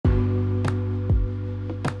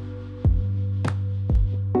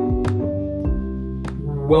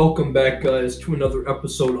Welcome back, guys, to another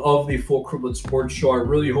episode of the Full Cribblet Sports Show. I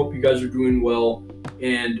really hope you guys are doing well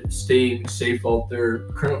and staying safe out there.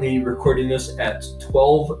 Currently recording this at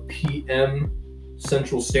 12 p.m.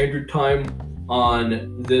 Central Standard Time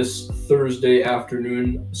on this Thursday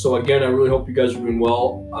afternoon. So again, I really hope you guys are doing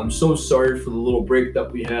well. I'm so sorry for the little break that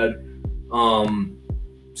we had.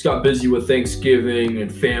 Just got busy with Thanksgiving and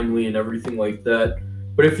family and everything like that.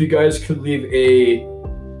 But if you guys could leave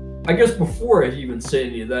I guess before I even say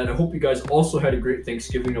any of that, I hope you guys also had a great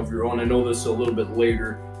Thanksgiving of your own. I know this is a little bit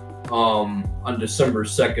later on December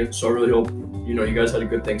 2nd, so I really hope you guys had a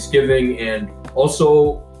good Thanksgiving. And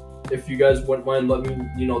also, if you guys wouldn't mind, let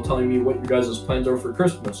me telling me what your guys' plans are for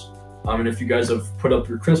Christmas. And if you guys have put up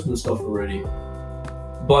your Christmas stuff already.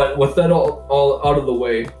 But with that all out of the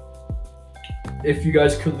way, if you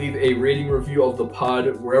guys could leave a rating review of the pod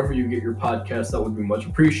wherever you get your podcast, that would be much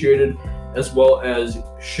appreciated, as well as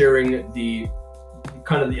sharing the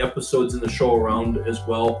episodes in the show around as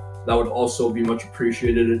well. That would also be much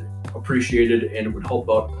appreciated, and it would help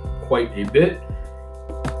out quite a bit.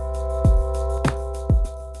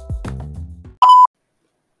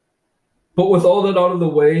 But with all that out of the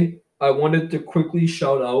way, I wanted to quickly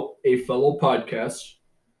shout out a fellow podcast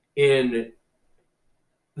in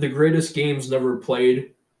the greatest games never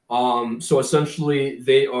played. So essentially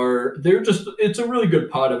it's a really good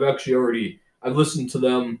pod. I've listened to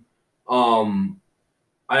them.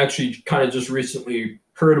 I actually kind of just recently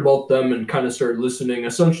heard about them and kind of started listening.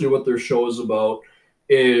 Essentially what their show is about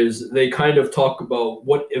is they kind of talk about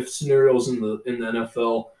what if scenarios in the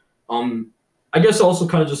NFL. I guess also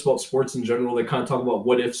kind of just about sports in general. They kind of talk about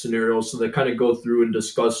what if scenarios. So they kind of go through and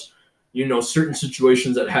discuss, certain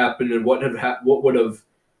situations that happened and what would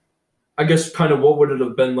it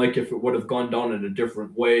have been like if it would have gone down in a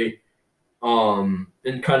different way, and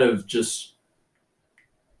kind of just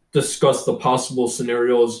discuss the possible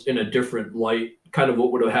scenarios in a different light, kind of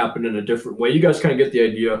what would have happened in a different way. You guys kind of get the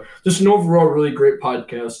idea. Just an overall really great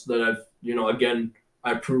podcast that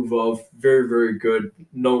I approve of. Very, very good.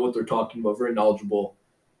 Know what they're talking about. Very knowledgeable.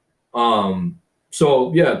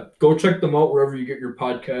 So yeah, go check them out wherever you get your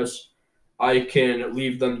podcasts. I can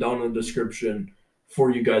leave them down in the description for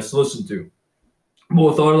you guys to listen to. But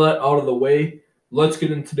with all that out of the way, let's get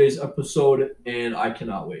into today's episode, and I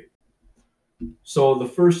cannot wait. So the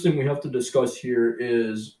first thing we have to discuss here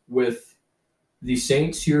is with the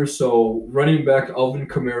Saints here. So running back Alvin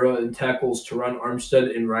Kamara and tackles Teron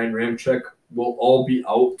Armstead and Ryan Ramczyk will all be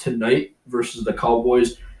out tonight versus the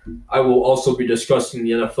Cowboys. I will also be discussing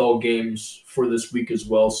the NFL games for this week as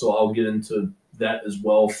well, so I'll get into that as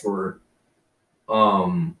well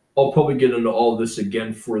I'll probably get into all of this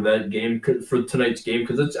again for that game, for tonight's game,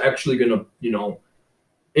 because it's actually going to,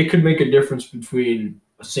 it could make a difference between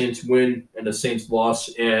a Saints win and a Saints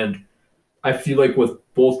loss. And I feel like with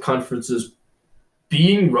both conferences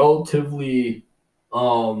being relatively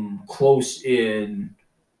close in,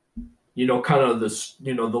 kind of this,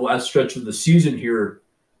 the last stretch of the season here,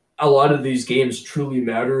 a lot of these games truly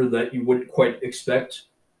matter that you wouldn't quite expect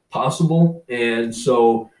possible. And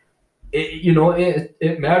so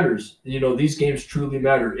it matters. These games truly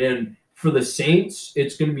matter. And for the Saints,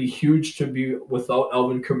 it's going to be huge to be without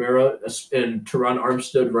Alvin Kamara and Teron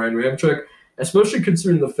Armstead, Ryan Ramczyk, especially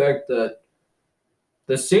considering the fact that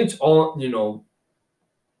the Saints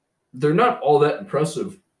they're not all that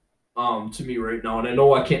impressive to me right now. And I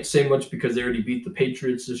know I can't say much because they already beat the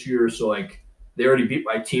Patriots this year. So they already beat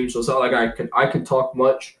my team. So it's not like I can talk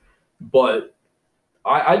much, but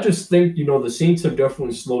I just think, the Saints have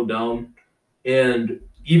definitely slowed down. And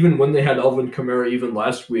even when they had Alvin Kamara, even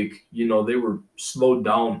last week, they were slowed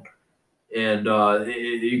down. And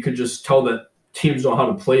you could just tell that teams know how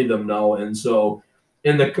to play them now. And so,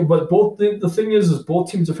 the thing is both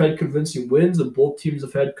teams have had convincing wins, and both teams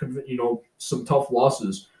have had, some tough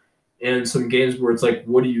losses and some games where it's like,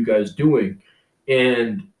 what are you guys doing?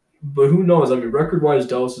 But who knows? I mean, record-wise,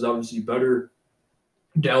 Dallas is obviously better.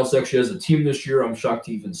 Dallas actually has a team this year. I'm shocked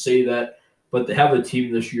to even say that, but they have a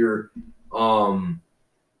team this year.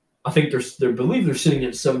 I think they believe they're sitting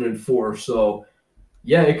at 7-4. So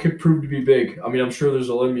yeah, it could prove to be big. I mean, I'm sure there's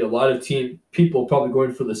going to be a lot of people probably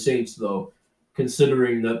going for the Saints though,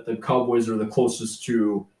 considering that the Cowboys are the closest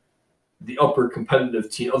to the other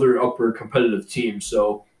upper competitive team.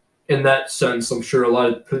 So in that sense, I'm sure a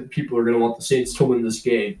lot of people are going to want the Saints to win this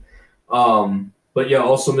game. But yeah,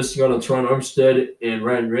 also missing out on Teron Armstead and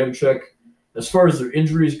Ryan Ramczyk. As far as their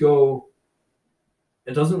injuries go,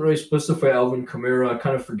 it doesn't really specify Alvin Kamara. I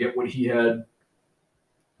kind of forget what he had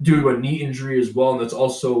due to a knee injury as well, and that's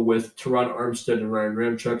also with Teron Armstead and Ryan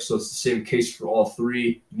Ramczyk, so it's the same case for all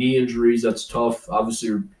three. Knee injuries, that's tough.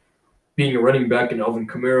 Obviously, being a running back and Alvin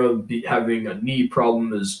Kamara having a knee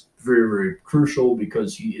problem is very, very crucial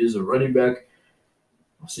because he is a running back.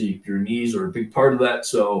 See, your knees are a big part of that.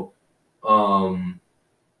 So, but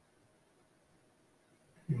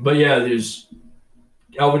yeah, there's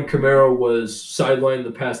Alvin Kamara was sidelined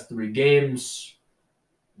the past 3 games.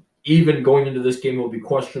 Even going into this game, will be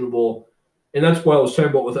questionable. And that's why I was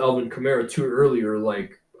talking about with Alvin Kamara too earlier.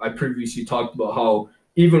 Like I previously talked about how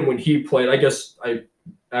even when he played, I guess I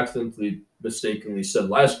accidentally mistakenly said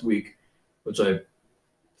last week, which I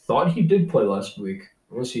thought he did play last week,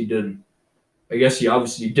 unless he didn't. I guess he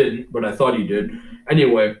obviously didn't, but I thought he did.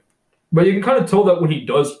 Anyway, but you can kind of tell that when he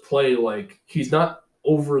does play, like he's not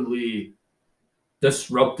overly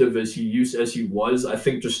disruptive as he was. I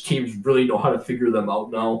think just teams really know how to figure them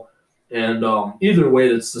out now. And either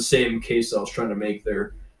way, that's the same case I was trying to make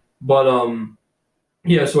there. But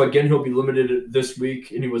yeah, so again, he'll be limited this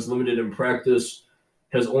week, and he was limited in practice.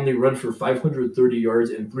 Has only run for 530 yards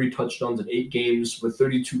and 3 touchdowns in 8 games, with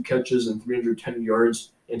 32 catches and 310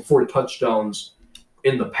 yards and 4 touchdowns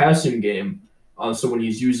in the passing game. So when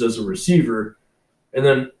he's used as a receiver, and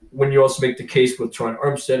then when you also make the case with Tron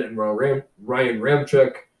Armstead and Ryan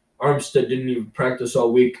Ramczyk, Armstead didn't even practice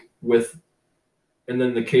all week with, and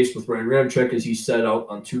then the case with Ryan Ramczyk is he sat out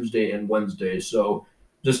on Tuesday and Wednesday. So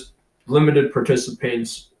just limited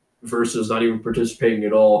participants versus not even participating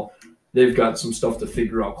at all. They've got some stuff to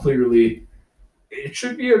figure out clearly. It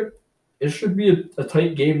should be a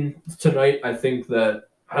tight game tonight. I think that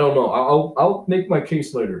I don't know. I'll make my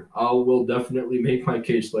case later. I will definitely make my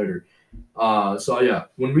case later. So yeah,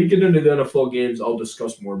 when we get into the NFL games, I'll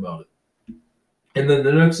discuss more about it. And then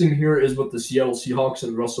the next thing here is with the Seattle Seahawks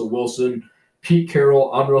and Russell Wilson. Pete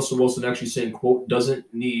Carroll on Russell Wilson actually saying, quote,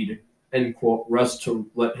 doesn't need, end quote, rest to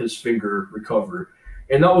let his finger recover.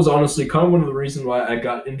 And that was honestly kind of one of the reasons why I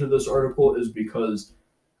got into this article is because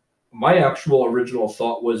my actual original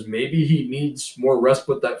thought was maybe he needs more rest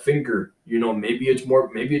with that finger. Maybe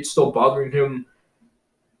it's still bothering him.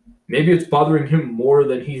 Maybe it's bothering him more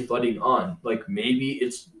than he's letting on. Like maybe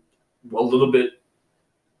it's a little bit,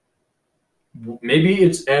 maybe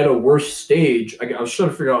it's at a worse stage. I was trying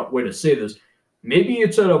to figure out a way to say this. Maybe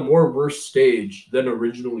it's at a more worse stage than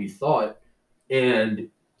originally thought. And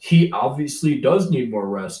he obviously does need more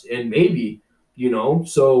rest. And maybe,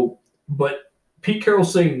 but Pete Carroll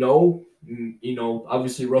saying no,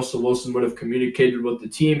 obviously Russell Wilson would have communicated with the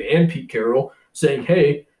team and Pete Carroll saying,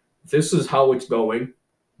 hey, this is how it's going.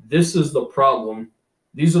 This is the problem.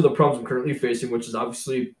 These are the problems I'm currently facing, which is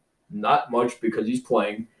obviously not much because he's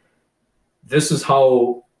playing. This is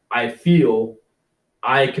how I feel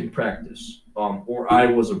I can practice, or I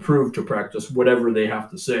was approved to practice, whatever they have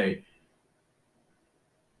to say.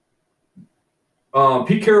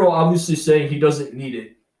 Pete Carroll obviously saying he doesn't need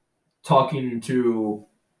it, talking to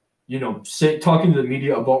the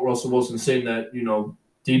media about Russell Wilson, saying that,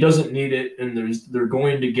 he doesn't need it and they're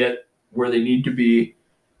going to get where they need to be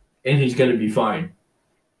and he's going to be fine.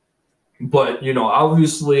 But,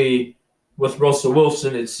 obviously with Russell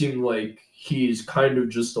Wilson, it seemed like he's kind of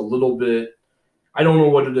just a little bit, I don't know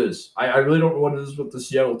what it is. I really don't know what it is with the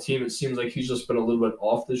Seattle team. It seems like he's just been a little bit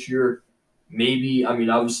off this year. Maybe,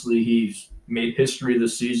 obviously he's made history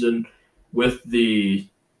this season with the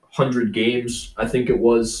 100 games, I think it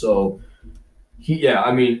was. So,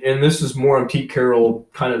 and this is more on Pete Carroll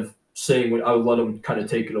kind of saying I would let him kind of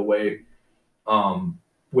take it away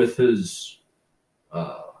with his,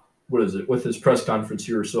 with his press conference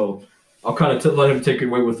here. So I'll kind of let him take it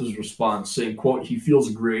away with his response, saying, quote, he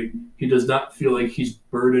feels great. He does not feel like he's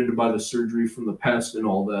burdened by the surgery from the past and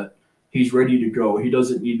all that. He's ready to go. He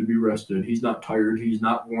doesn't need to be rested. He's not tired. He's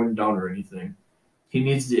not worn down or anything. He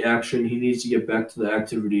needs the action. He needs to get back to the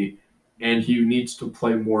activity, and he needs to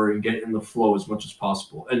play more and get in the flow as much as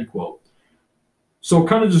possible, end quote. So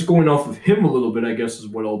kind of just going off of him a little bit, I guess is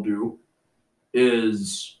what I'll do,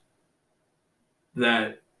 is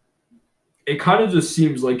that it kind of just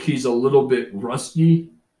seems like he's a little bit rusty,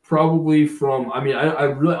 probably from, I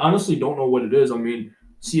really honestly don't know what it is.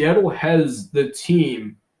 Seattle has the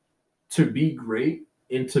team to be great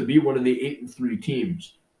and to be one of the 8-3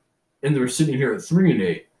 teams. And they're sitting here at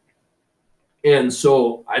 3-8. And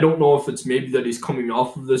so I don't know if it's maybe that he's coming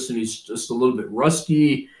off of this and he's just a little bit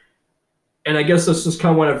rusty. And I guess that's just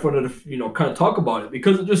kind of what I wanted to, kind of talk about it,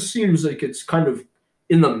 because it just seems like it's kind of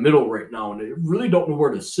in the middle right now, and I really don't know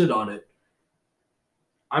where to sit on it.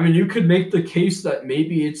 You could make the case that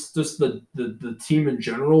maybe it's just the team in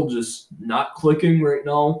general just not clicking right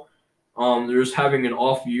now. They're just having an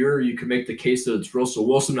off year. You could make the case that it's Russell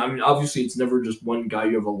Wilson. Obviously, it's never just one guy.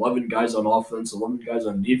 You have 11 guys on offense, 11 guys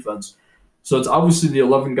on defense. So it's obviously the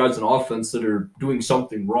 11 guys on offense that are doing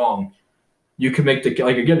something wrong. You can make the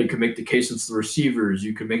you can make the case it's the receivers.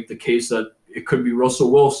 You can make the case that it could be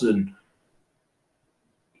Russell Wilson.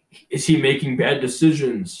 Is he making bad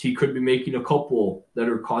decisions? He could be making a couple that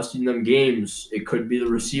are costing them games. It could be the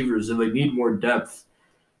receivers, and they need more depth.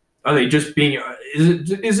 Are they just being?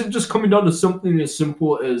 Is it just coming down to something as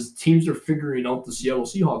simple as teams are figuring out the Seattle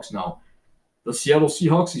Seahawks now? The Seattle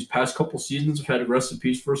Seahawks these past couple seasons have had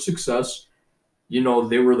recipes for success. You know,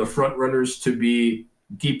 they were the front runners to be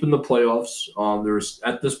deep in the playoffs. There's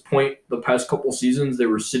at this point the past couple seasons they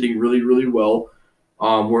were sitting really, really well,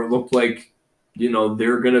 where it looked like, you know,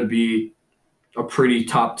 they're going to be a pretty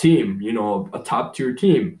top team, you know, a top tier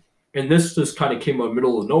team. And this just kind of came out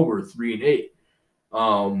middle of nowhere, 3-8.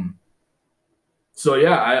 So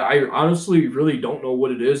yeah, I honestly really don't know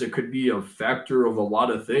what it is. It could be a factor of a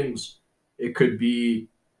lot of things. It could be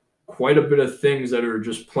quite a bit of things that are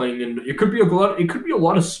just playing into. It could be a lot. It could be a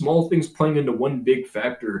lot of small things playing into one big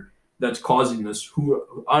factor that's causing this. Who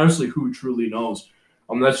truly knows?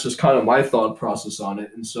 That's just kind of my thought process on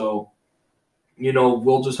it. And so, you know,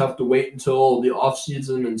 we'll just have to wait until the off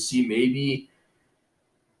season and see maybe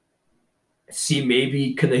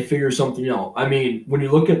can they figure something out. I mean, when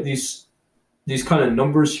you look at these kind of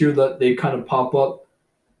numbers here that they kind of pop up,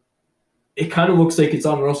 it kind of looks like it's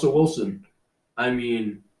on Russell Wilson. I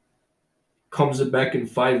mean, comes it back in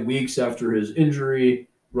 5 weeks after his injury.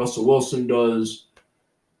 Russell Wilson does,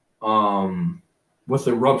 with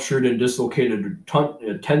a ruptured and dislocated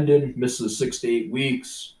tendon, misses 6 to 8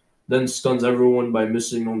 weeks, then stuns everyone by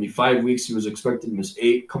missing only 5 weeks. He was expected to miss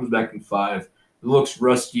 8, comes back in 5. It looks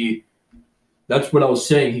rusty. That's what I was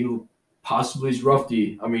saying. He possibly is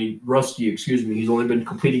rusty. He's only been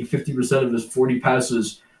completing 50% of his 40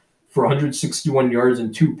 passes for 161 yards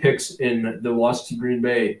and 2 picks in the loss to Green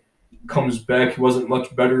Bay. Comes back. He wasn't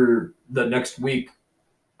much better the next week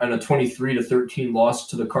and a 23-13 loss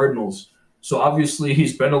to the Cardinals. So obviously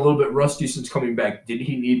he's been a little bit rusty since coming back. Did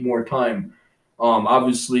he need more time?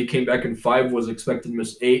 Obviously came back in 5, was expected to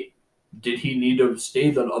miss 8. Did he need to stay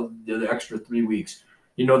the extra 3 weeks?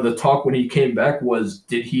 You know, the talk when he came back was,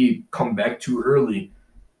 did he come back too early?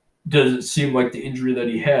 Does it seem like the injury that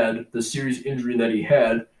he had, the serious injury that he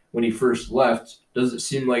had when he first left, does it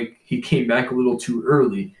seem like he came back a little too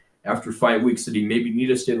early after 5 weeks? Did he maybe need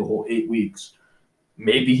to stay the whole 8 weeks?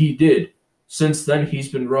 Maybe he did. Since then,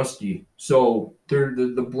 he's been rusty. So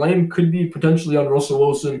the blame could be potentially on Russell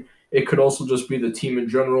Wilson. It could also just be the team in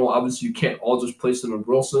general. Obviously, you can't all just place it on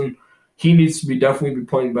Wilson. He needs to definitely be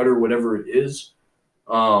playing better, whatever it is.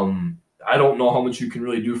 I don't know how much you can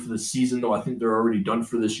really do for the season, though. I think they're already done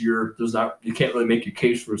for this year. You can't really make a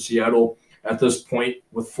case for Seattle at this point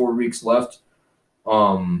with 4 weeks left.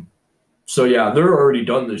 So yeah, they're already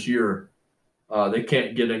done this year. They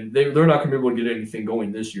can't get in. They're not going to be able to get anything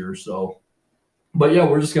going this year. So, but yeah,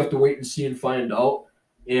 we're just going to have to wait and see and find out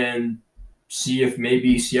and see if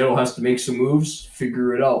maybe Seattle has to make some moves,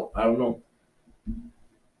 figure it out. I don't know.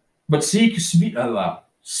 But speaking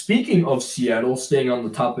of Seattle, staying on the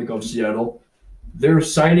topic of Seattle, they're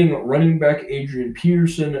signing running back Adrian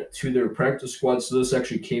Peterson to their practice squad. So this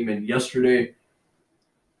actually came in yesterday.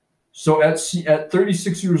 So at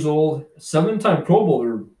 36 years old, 7-time Pro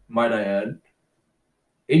Bowler, might I add,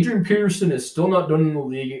 Adrian Peterson is still not done in the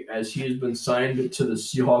league as he has been signed to the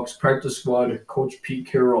Seahawks practice squad. Coach Pete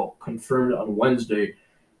Carroll confirmed on Wednesday,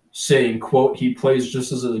 saying, quote, "He plays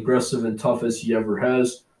just as aggressive and tough as he ever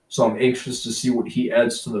has, so I'm anxious to see what he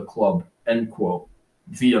adds to the club," end quote,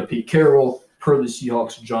 via Pete Carroll, per the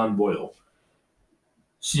Seahawks' John Boyle.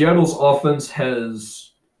 Seattle's offense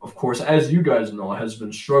has, of course, as you guys know, has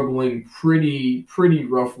been struggling pretty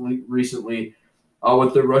roughly recently,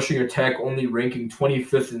 with their rushing attack only ranking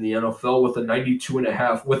 25th in the NFL with a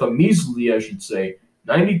 92.5, with a measly, I should say,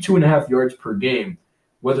 92.5 yards per game.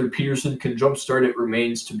 Whether Peterson can jumpstart it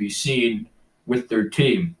remains to be seen with their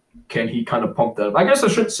team. Can he kind of pump that up? I guess I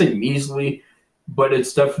shouldn't say measly, but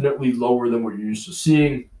it's definitely lower than what you're used to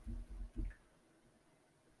seeing.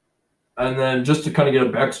 And then just to kind of get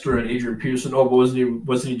a backstory on Adrian Peterson, but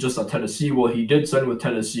wasn't he just on Tennessee? Well, he did sign with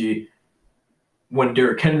Tennessee when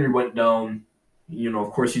Derrick Henry went down. You know,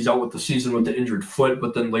 of course, he's out with the season with the injured foot,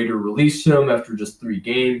 but then later released him after just 3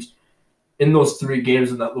 games. In those 3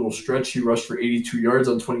 games in that little stretch, he rushed for 82 yards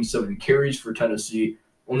on 27 carries for Tennessee.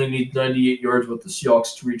 Only needs 98 yards with the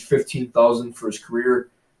Seahawks to reach 15,000 for his career,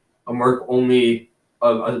 a mark only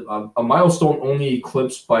a milestone only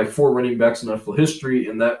eclipsed by 4 running backs in NFL history,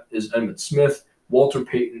 and that is Emmitt Smith, Walter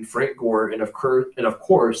Payton, Frank Gore, and of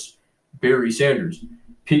course, Barry Sanders.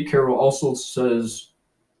 Pete Carroll also says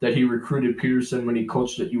that he recruited Peterson when he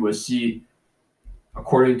coached at USC.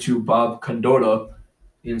 According to Bob Condotta,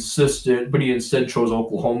 But he instead chose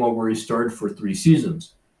Oklahoma, where he started for 3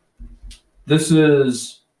 seasons. This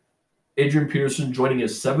is Adrian Peterson joining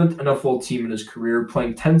his 7th NFL team in his career,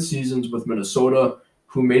 playing 10 seasons with Minnesota,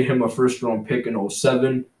 who made him a first-round pick in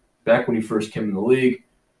 2007, back when he first came in the league,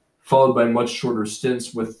 followed by much shorter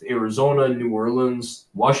stints with Arizona, New Orleans,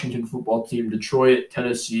 Washington football team, Detroit,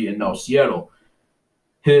 Tennessee, and now Seattle.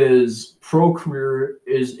 His pro career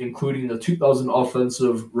is including the 2000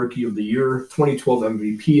 Offensive Rookie of the Year, 2012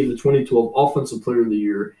 MVP, the 2012 Offensive Player of the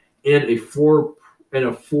Year, and a four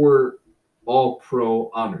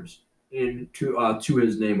All-Pro honors to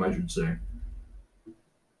his name, I should say.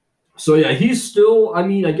 So yeah, he's still, I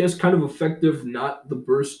mean, I guess kind of effective, not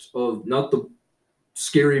the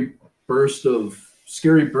scary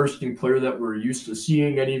bursting player that we're used to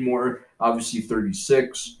seeing anymore. Obviously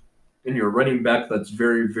 36. And your running back, that's a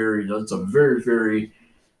very, very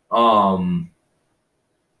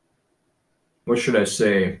what should I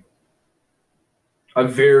say? A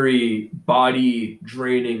very body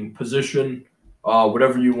draining position,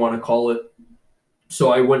 whatever you want to call it.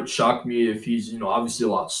 So it wouldn't shock me if he's, obviously a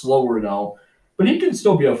lot slower now, but he can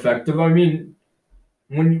still be effective. I mean,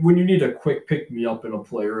 when you need a quick pick me up in a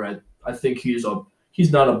player, I think he's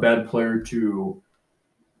not a bad player to,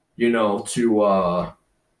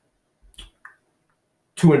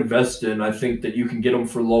 to invest in. I think that you can get him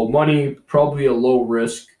for low money, probably a low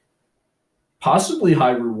risk, possibly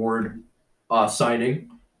high reward signing,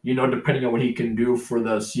 depending on what he can do for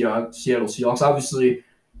the Seattle Seahawks. Obviously,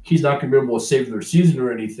 he's not going to be able to save their season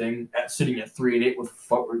or anything sitting at 3-8 with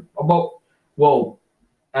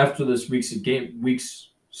after this week's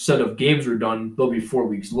set of games are done, there'll be 4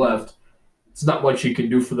 weeks left. It's not much he can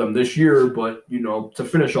do for them this year, but to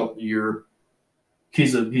finish up the year,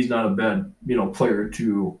 he's not a bad player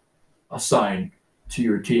to assign to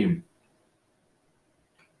your team.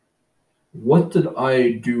 What did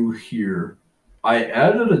I do here? I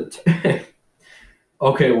added a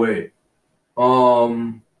okay, wait.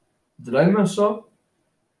 Did I mess up?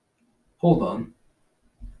 Hold on.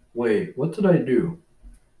 Wait, what did I do?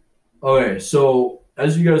 Okay, so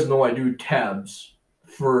as you guys know, I do tabs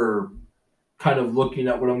for kind of looking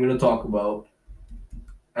at what I'm going to talk about.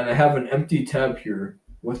 And I have an empty tab here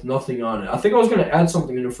with nothing on it. I think I was going to add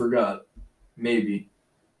something and I forgot. Maybe.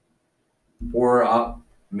 Or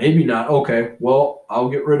maybe not. Okay, well, I'll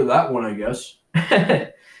get rid of that one, I guess.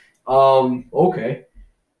 Okay. Okay.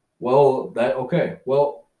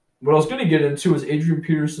 Well, what I was going to get into is Adrian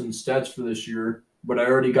Peterson's stats for this year, but I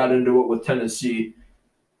already got into it with Tennessee.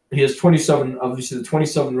 He has 27, obviously the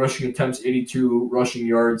 27 rushing attempts, 82 rushing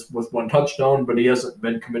yards with 1 touchdown, but he hasn't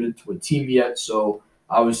been committed to a team yet, so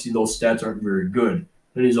obviously those stats aren't very good.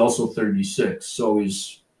 And he's also 36, so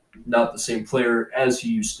he's not the same player as he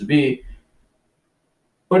used to be,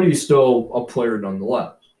 but he's still a player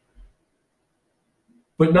nonetheless.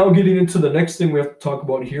 But now getting into the next thing we have to talk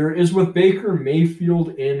about here is with Baker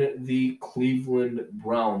Mayfield in the Cleveland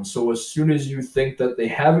Browns. So as soon as you think that they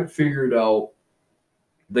have it figured out,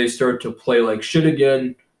 they start to play like shit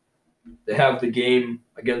again. They have the game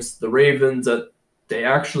against the Ravens that they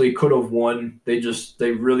actually could have won. They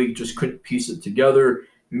really just couldn't piece it together.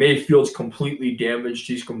 Mayfield's completely damaged.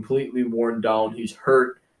 He's completely worn down. He's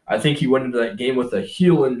hurt. I think he went into that game with a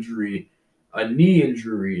heel injury, a knee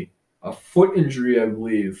injury, a foot injury, I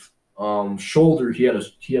believe. Shoulder. He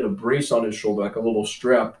had a brace on his shoulder, like a little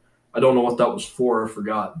strap. I don't know what that was for. I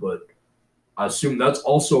forgot, but I assume that's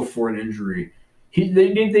also for an injury. They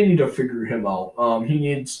need to figure him out. He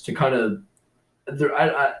needs to kind of.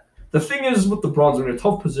 The thing is with the Browns, they're in a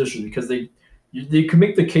tough position because they can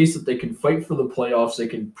make the case that they can fight for the playoffs. They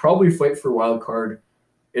can probably fight for a wild card.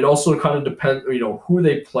 It also kind of depends, who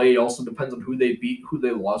they play. It also depends on who they beat, who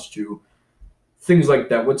they lost to, things like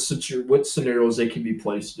that. What scenarios they can be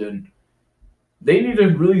placed in. They need to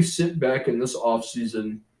really sit back in this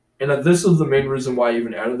offseason. And this is the main reason why I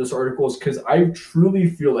even added this article is because I truly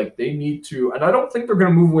feel like they need to, and I don't think they're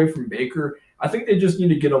going to move away from Baker. I think they just need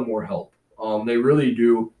to get him more help. They really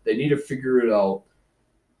do. They need to figure it out.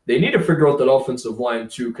 They need to figure out that offensive line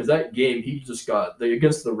too, because that game he just got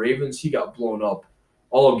against the Ravens, he got blown up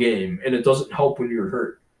all game, and it doesn't help when you're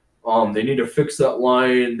hurt. They need to fix that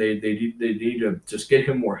line. They need to just get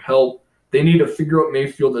him more help. They need to figure out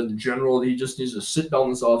Mayfield in general. He just needs to sit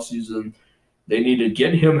down this offseason. They need to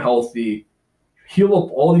get him healthy, heal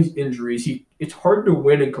up all these injuries. It's hard to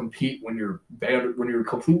win and compete when you're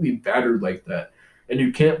completely battered like that, and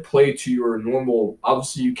you can't play to your normal.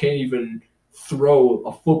 Obviously, you can't even throw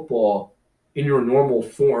a football in your normal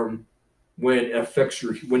form when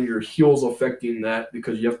your heel's affecting that,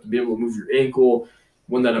 because you have to be able to move your ankle.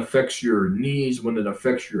 When that affects your knees, when it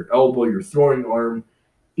affects your elbow, your throwing arm,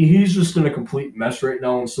 he's just in a complete mess right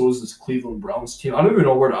now, and so is this Cleveland Browns team. I don't even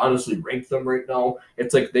know where to honestly rank them right now.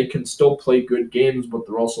 It's like they can still play good games, but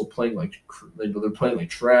they're also playing they're playing like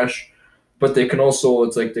trash. But they can also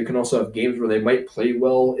they can also have games where they might play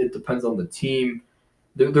well. It depends on the team.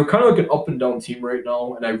 They're kind of like an up and down team right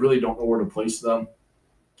now, and I really don't know where to place them.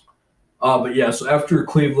 But yeah, so after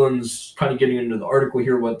Cleveland's kind of getting into the article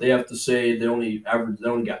here, what they have to say, they only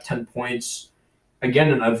got 10 points. Again,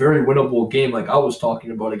 in a very winnable game, like I was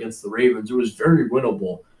talking about against the Ravens, it was very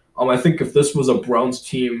winnable. I think if this was a Browns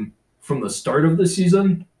team from the start of the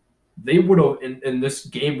season, they would have, and this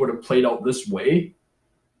game would have played out this way.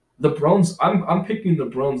 The Browns, I'm picking the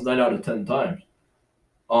Browns 9 out of 10 times.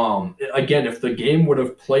 Again, if the game would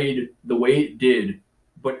have played the way it did,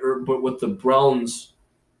 but with the Browns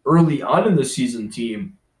early on in the season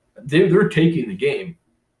team, they're taking the game.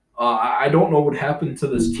 I don't know what happened to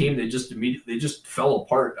this team. They just fell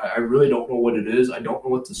apart. I really don't know what it is. I don't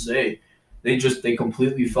know what to say. They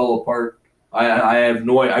completely fell apart. I have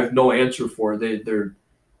no answer for it.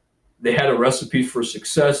 They had a recipe for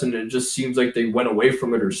success, and it just seems like they went away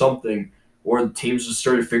from it or something. Or the teams just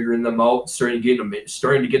started figuring them out, starting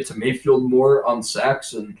to get to Mayfield more on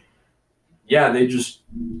sacks, and yeah, they just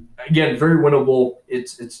again very winnable. It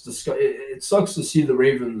sucks to see the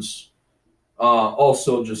Ravens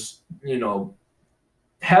also just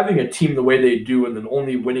having a team the way they do, and then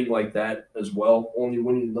only winning like that as well, only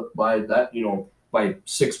winning by that by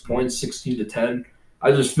 6 points, 16-10.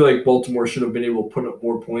 I just feel like Baltimore should have been able to put up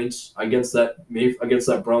more points against that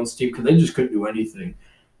Browns team because they just couldn't do anything.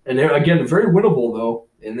 And they're again very winnable though,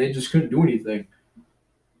 and they just couldn't do anything.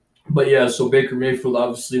 But yeah, so Baker Mayfield,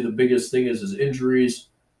 obviously the biggest thing is his injuries.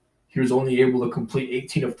 He was only able to complete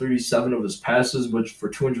 18 of 37 of his passes, which for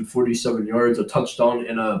 247 yards, a touchdown,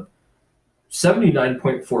 and a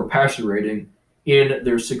 79.4 passer rating in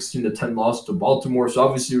their 16-10 loss to Baltimore. So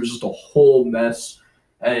obviously it was just a whole mess.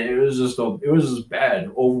 And it was just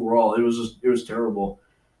bad overall. It was terrible.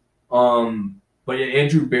 But yeah,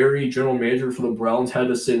 Andrew Berry, general manager for the Browns, had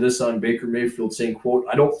to say this on Baker Mayfield, saying, "quote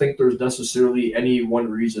I don't think there's necessarily any one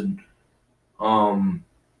reason." Talking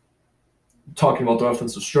about the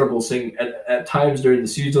offensive struggle, saying at times during the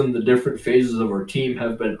season, the different phases of our team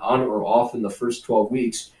have been on or off in the first 12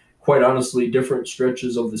 weeks. Quite honestly, different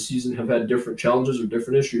stretches of the season have had different challenges or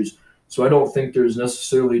different issues. So I don't think there's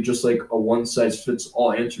necessarily just like a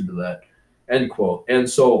one-size-fits-all answer to that, end quote. And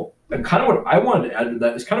so, and kind of what I wanted to add to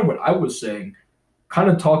that is kind of what I was saying, kind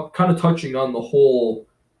of touching on the whole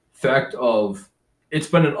fact of it's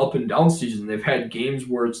been an up and down season. They've had games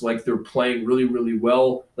where it's like they're playing really, really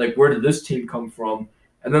well. Like, where did this team come from?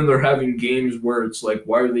 And then they're having games where it's like,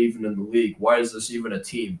 why are they even in the league? Why is this even a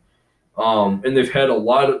team? And they've had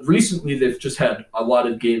recently they've just had a lot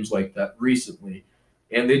of games like that recently.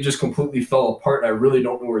 And they just completely fell apart. I really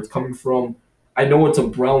don't know where it's coming from. I know it's a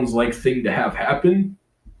Browns-like thing to have happen.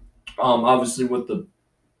 Obviously, with the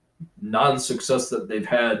non-success that they've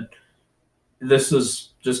had, this is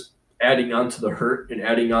just adding on to the hurt and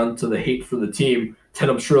adding on to the hate for the team that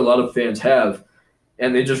I'm sure a lot of fans have.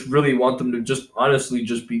 And they just really want them to just honestly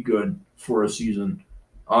just be good for a season.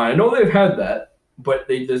 I know they've had that, but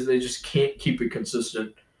they just can't keep it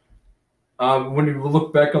consistent. When you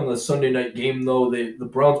look back on the Sunday night game, though, the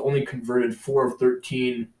Browns only converted 4 of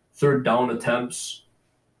 13 third down attempts.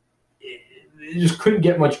 They just couldn't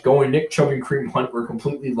get much going. Nick Chubb and Kareem Hunt were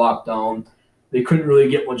completely locked down. They couldn't really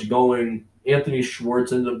get much going. Anthony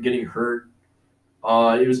Schwartz ended up getting hurt.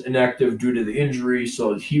 He was inactive due to the injury,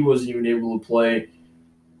 so he wasn't even able to play.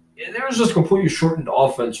 And there was just completely shortened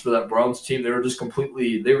offense for that Browns team. They were just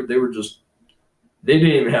completely they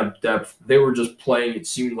didn't even have depth. They were just playing, it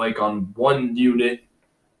seemed like, on one unit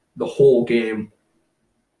the whole game,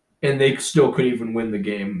 and they still couldn't even win the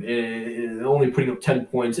game. And only putting up 10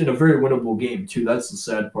 points in a very winnable game, too. That's the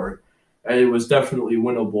sad part. And it was definitely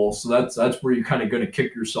winnable, so that's where you're kind of going to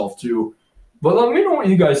kick yourself, too. But let me know what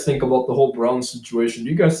you guys think about the whole Browns situation.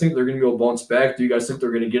 Do you guys think they're going to be able to bounce back? Do you guys think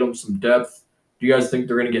they're going to get them some depth? Do you guys think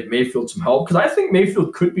they're going to get Mayfield some help? Because I think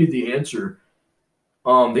Mayfield could be the answer.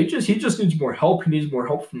 He just needs more help. He needs more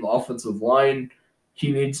help from the offensive line.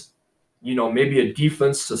 He needs, maybe a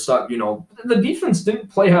defense to stop. The defense didn't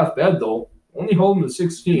play half bad though. Only held them to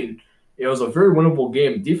 16. It was a very winnable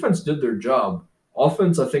game. Defense did their job. I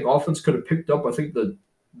think offense could have picked up. I think the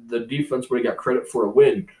defense would have got credit for a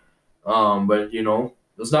win. But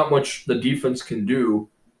there's not much the defense can do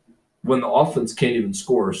when the offense can't even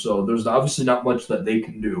score. So there's obviously not much that they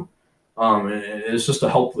can do. And it's just a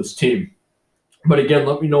helpless team. But again,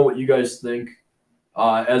 let me know what you guys think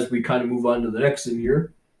as we kind of move on to the next thing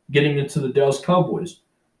here, getting into the Dallas Cowboys.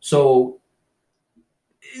 So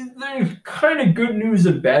there's kind of good news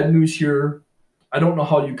and bad news here. I don't know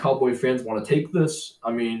how you Cowboy fans want to take this.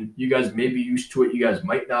 I mean, you guys may be used to it. You guys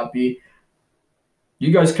might not be.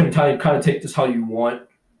 You guys can kind of take this how you want.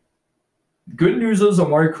 Good news is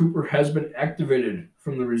Amari Cooper has been activated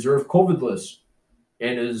from the reserve COVID list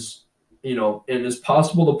and is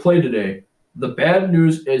possible to play today. The bad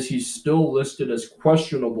news is he's still listed as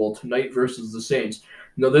questionable tonight versus the Saints.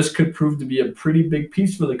 This could prove to be a pretty big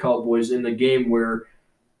piece for the Cowboys in the game where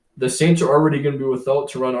the Saints are already going to be without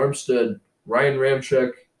Teron Armstead, Ryan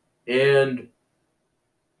Ramczyk, and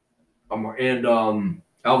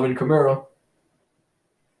Alvin Kamara.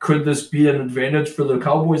 Could this be an advantage for the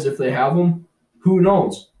Cowboys if they have him? Who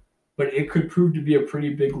knows? But it could prove to be a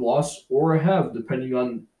pretty big loss or a have, depending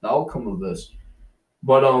on the outcome of this.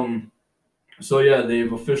 But so yeah,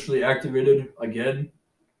 they've officially activated again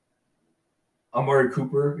Amari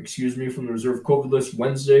Cooper, from the reserve COVID list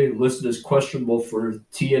Wednesday, listed as questionable for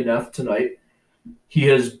TNF tonight. He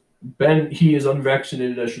is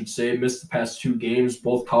unvaccinated, I should say, missed the past 2 games,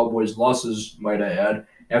 both Cowboys losses, might I add,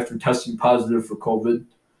 after testing positive for COVID.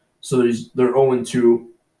 So they're 0-2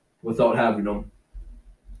 without having him.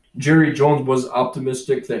 Jerry Jones was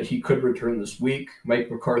optimistic that he could return this week. Mike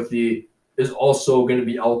McCarthy is also going to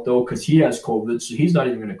be out, though, because he has COVID, so he's not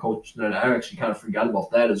even going to coach tonight. I actually kind of forgot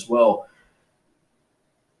about that as well.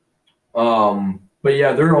 But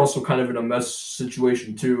yeah, they're also kind of in a mess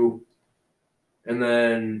situation, too. And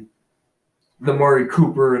then the Amari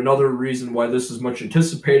Cooper, another reason why this is much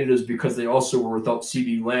anticipated is because they also were without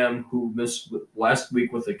CeeDee Lamb, who missed last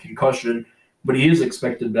week with a concussion, but he is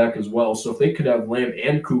expected back as well. So if they could have Lamb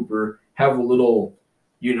and Cooper have a little,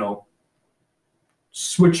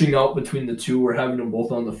 switching out between the two or having them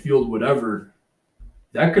both on the field, whatever,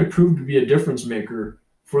 that could prove to be a difference maker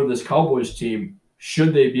for this Cowboys team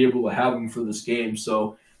should they be able to have them for this game.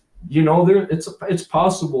 So it's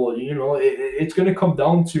possible. It's going to come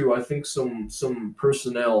down to, I think, some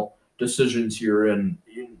personnel decisions here. And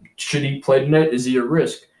should he play tonight? Is he a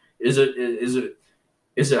risk? Is it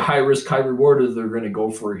high risk, high reward that they're going to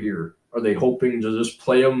go for here? Are they hoping to just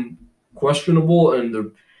play him questionable?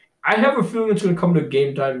 And I have a feeling it's going to come to a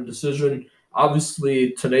game time decision.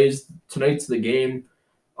 Obviously, tonight's the game.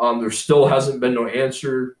 There still hasn't been no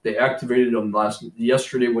answer. They activated him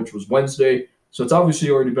yesterday, which was Wednesday. So it's obviously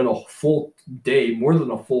already been a full day, more than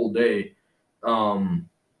a full day. I'm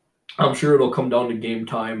sure it'll come down to game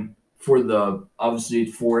time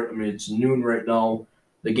it's noon right now.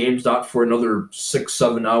 The game's not for another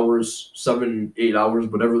 6-7 hours, 7-8 hours,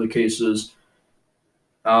 whatever the case is.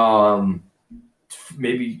 Whatever,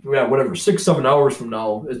 6-7 hours from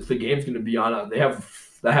now, the game's going to be on. They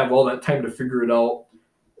have all that time to figure it out.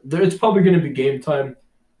 It's probably going to be game time.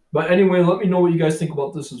 But anyway, let me know what you guys think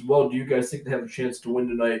about this as well. Do you guys think they have a chance to win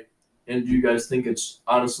tonight? And do you guys think it's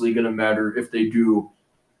honestly going to matter if they do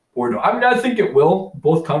or no? I mean, I think it will.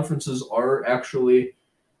 Both conferences are actually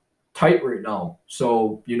tight right now.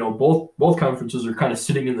 So, both conferences are kind of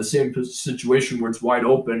sitting in the same situation where it's wide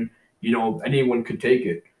open. Anyone could take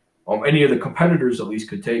it. Any of the competitors at least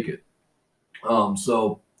could take it.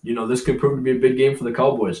 This could prove to be a big game for the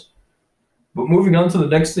Cowboys. But moving on to the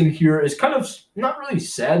next thing here is kind of not really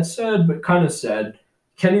sad, but kind of sad.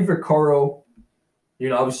 Kenny Vaccaro,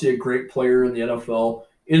 obviously a great player in the NFL,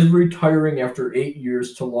 is retiring after 8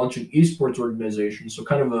 years to launch an esports organization. So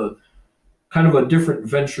kind of a different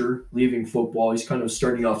venture, leaving football. He's kind of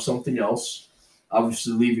starting off something else.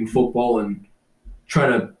 Obviously leaving football and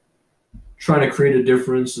trying to create a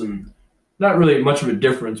difference, and not really much of a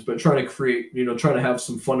difference, but trying to have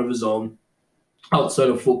some fun of his own outside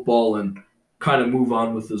of football and kind of move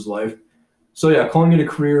on with his life. So yeah, calling it a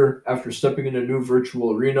career after stepping in a new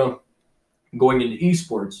virtual arena, going into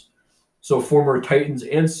esports. So former Titans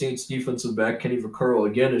and Saints defensive back Kenny Vaccaro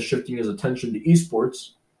again is shifting his attention to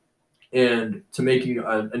esports and to making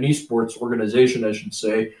an esports organization, I should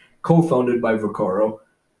say, co-founded by Vaccaro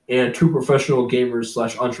and 2 professional gamers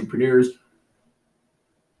 / entrepreneurs.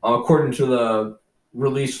 According to the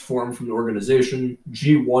release form from the organization,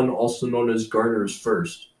 G1, also known as Gamers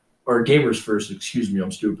First, I'm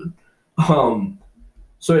stupid.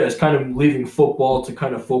 So yeah, it's kind of leaving football to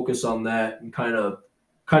kind of focus on that and kind of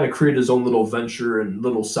create his own little venture and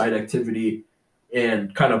little side activity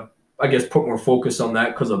and kind of, I guess, put more focus on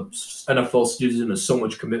that because a NFL season is so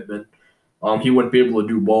much commitment. He wouldn't be able to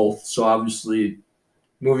do both. So obviously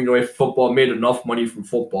moving away from football, made enough money from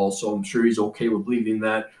football, so I'm sure he's okay with leaving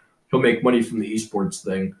that. He'll make money from the esports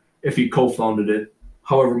thing if he co-founded it.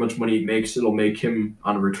 However much money he makes, it'll make him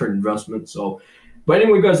on a return investment. So, but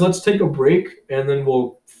anyway, guys, let's take a break, and then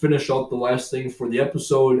we'll finish out the last thing for the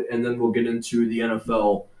episode, and then we'll get into the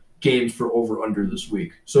NFL games for over-under this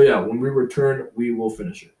week. So, yeah, when we return, we will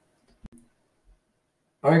finish it.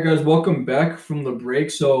 All right, guys, welcome back from the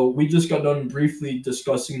break. So we just got done briefly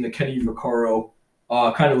discussing the Kenny Vaccaro,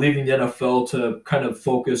 kind of leaving the NFL to kind of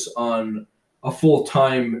focus on a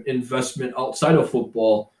full-time investment outside of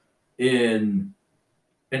football in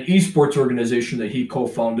an esports organization that he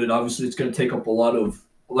co-founded. Obviously, it's going to take up a lot of,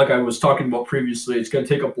 like I was talking about previously, it's going to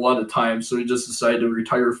take up a lot of time. So he just decided to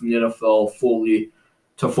retire from the NFL fully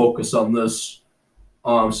to focus on this,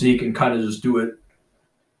 so he can kind of just do it.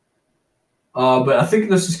 But I think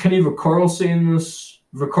this is Kenny Vaccaro saying this.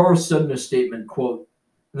 Vaccaro said in a statement, quote,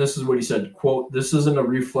 this is what he said, quote, "This isn't a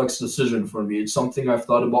reflex decision for me. It's something I've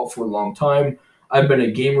thought about for a long time. I've been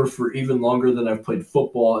a gamer for even longer than I've played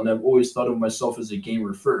football, and I've always thought of myself as a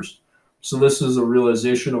gamer first. So this is a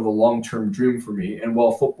realization of a long-term dream for me. And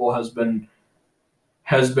while football has been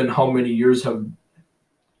how many years have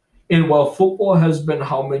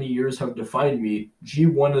defined me,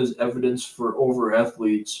 G1 is evidence for over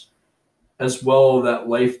athletes as well that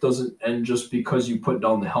life doesn't end just because you put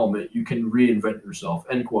down the helmet. You can reinvent yourself,"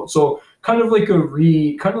 end quote. So kind of like an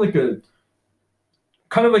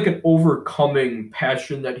overcoming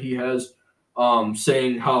passion that he has,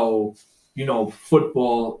 saying how,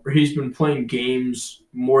 football, or he's been playing games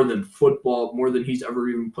more than football, more than he's ever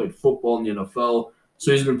even played football in the NFL.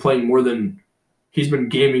 So he's been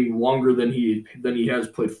gaming longer than he has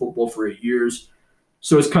played football for 8 years.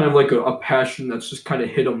 So it's kind of like a passion that's just kind of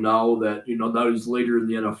hit him now that, now he's later in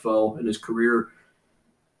the NFL in his career,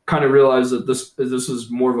 kind of realized that this is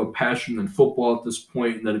more of a passion than football at this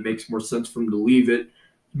point, and that it makes more sense for him to leave it.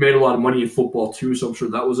 He made a lot of money in football too, so I'm sure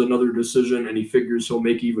that was another decision, and he figures he'll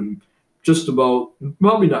make even just about,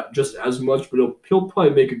 probably not just as much, but he'll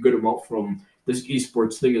probably make a good amount from this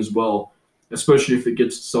esports thing as well, especially if it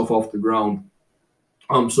gets itself off the ground.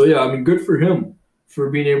 So yeah, I mean, good for him for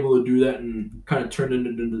being able to do that and kind of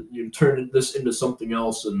turn this into something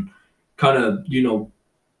else, and kind of,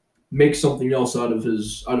 make something else out of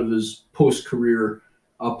his post-career,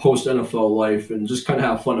 post-NFL life, and just kind of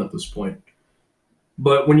have fun at this point.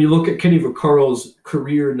 But when you look at Kenny Vaccaro's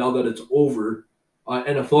career now that it's over,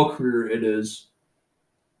 NFL career it is,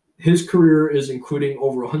 his career is including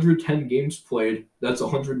over 110 games played. That's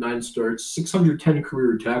 109 starts, 610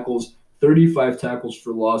 career tackles, 35 tackles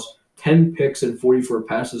for loss, 10 picks and 44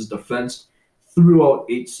 passes defensed throughout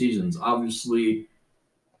 8 seasons. Obviously,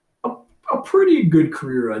 a pretty good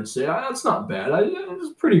career, I'd say. That's not bad.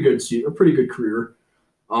 It's a pretty good career.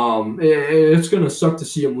 It's gonna suck to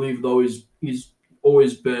see him leave, though. He's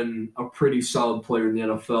always been a pretty solid player in the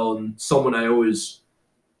NFL, and someone I always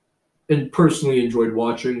and personally enjoyed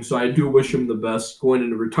watching. So I do wish him the best going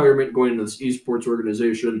into retirement, going into this esports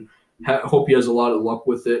organization. Hope he has a lot of luck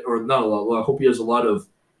with it, or not a lot of luck. Hope he has a lot of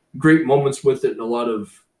great moments with it and a lot of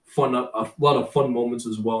fun moments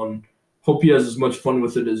as well. And hope he has as much fun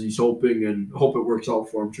with it as he's hoping, and hope it works out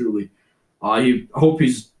for him truly. I hope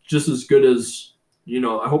he's just as good as,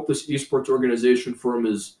 I hope this esports organization for him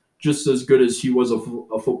is just as good as he was a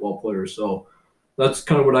football player. So that's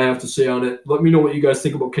kind of what I have to say on it. Let me know what you guys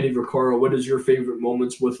think about Kenny Vaccaro. What is your favorite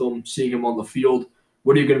moments with him, seeing him on the field?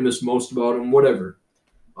 What are you going to miss most about him? Whatever.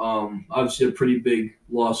 Obviously a pretty big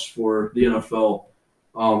loss for the NFL,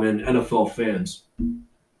 and NFL fans.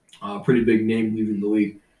 Pretty big name leaving the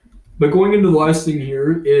league. But going into the last thing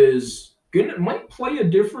here is might play a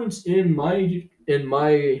difference in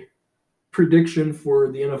my prediction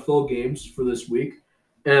for the NFL games for this week,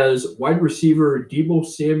 as wide receiver Deebo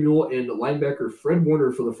Samuel and linebacker Fred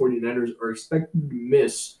Warner for the 49ers are expected to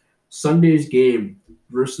miss Sunday's game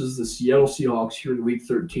versus the Seattle Seahawks here in Week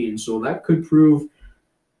 13. So that could prove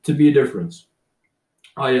to be a difference.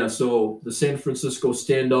 So the San Francisco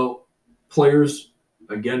standout players,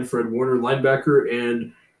 again, Fred Warner, linebacker,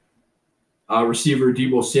 and receiver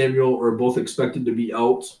Deebo Samuel, are both expected to be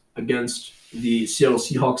out against the Seattle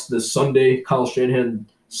Seahawks this Sunday. Kyle Shanahan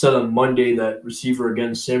said on Monday that receiver,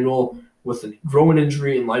 again, Samuel with a groin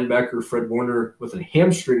injury and linebacker Fred Warner with a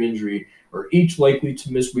hamstring injury are each likely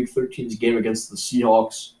to miss Week 13's game against the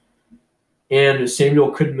Seahawks. And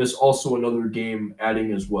Samuel could miss also another game,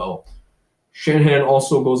 adding as well. Shanahan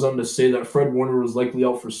also goes on to say that Fred Warner was likely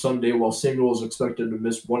out for Sunday, while Samuel is expected to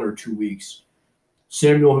miss 1 or 2 weeks.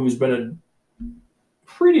 Samuel, who's been a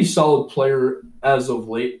pretty solid player as of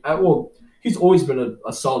late. He's always been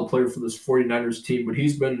a solid player for this 49ers team, but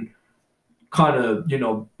he's been kind of,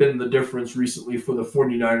 been the difference recently for the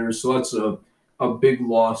 49ers. So that's a big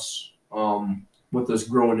loss with this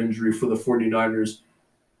growing injury for the 49ers,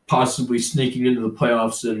 possibly sneaking into the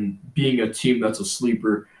playoffs and being a team that's a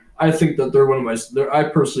sleeper. I think that I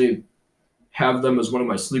personally have them as one of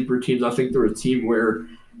my sleeper teams. I think they're a team where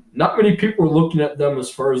not many people are looking at them as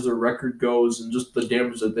far as their record goes and just the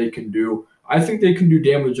damage that they can do. I think they can do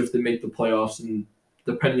damage if they make the playoffs, and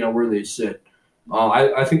depending on where they sit.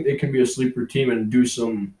 I think they can be a sleeper team and do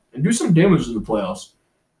some damage in the playoffs.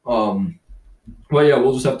 Um, but yeah,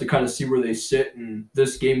 we'll just have to kind of see where they sit, and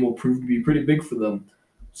this game will prove to be pretty big for them.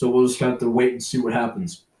 So we'll just have to wait and see what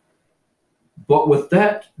happens. But with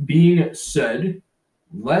that being said,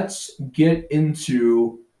 let's get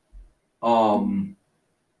into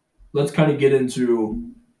let's kind of get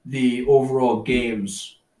into the overall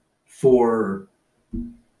games for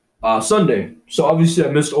Sunday. So obviously I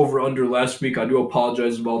missed over under last week. I do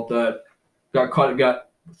apologize about that. Got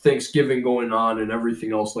Thanksgiving going on and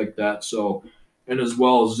everything else like that. So, and as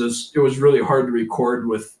well as this, it was really hard to record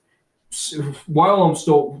with. While I'm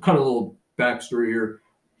still kind of a little backstory here,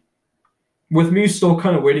 with me still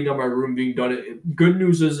kind of waiting on my room being done. Good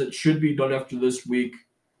news is it should be done after this week.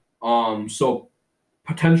 So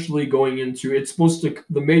potentially going into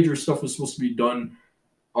the major stuff is supposed to be done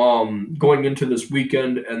going into this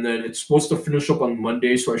weekend, and then it's supposed to finish up on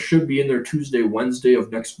Monday, so I should be in there Tuesday, Wednesday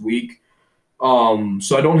of next week.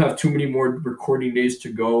 So I don't have too many more recording days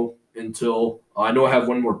to go until I know I have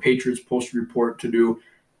one more Patriots post report to do.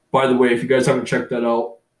 By the way, if you guys haven't checked that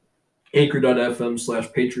out,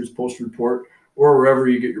 anchor.fm/Patriots post report or wherever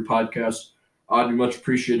you get your podcasts, I'd be much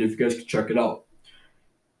appreciated if you guys could check it out.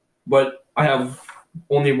 But I have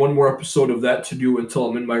only one more episode of that to do until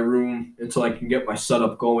I'm in my room, until I can get my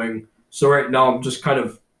setup going. So right now I'm just kind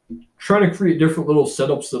of trying to create different little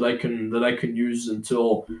setups that I can use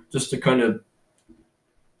until just to kind of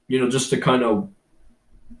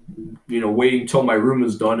waiting until my room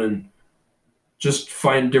is done and just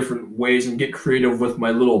find different ways and get creative with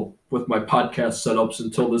my podcast setups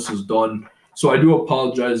until this is done. So I do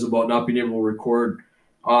apologize about not being able to record.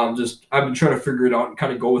 I've been trying to figure it out and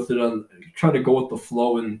kind of go with it trying to go with the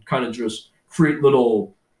flow and kind of just create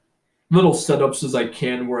little setups as I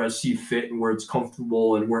can where I see fit and where it's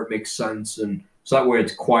comfortable and where it makes sense. And so that way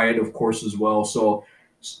it's quiet, of course, as well. So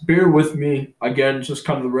bear with me again, just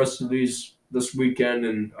kind of the rest of these this weekend,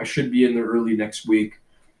 and I should be in there early next week.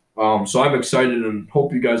 So I'm excited and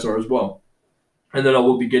hope you guys are as well. And then I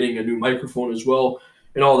will be getting a new microphone as well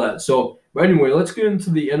and all that. So, but anyway, let's get into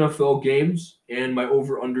the NFL games and my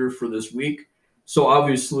over-under for this week. So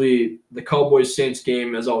obviously the Cowboys-Saints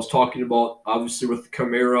game, as I was talking about, obviously with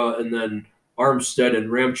Kamara and then Armstead and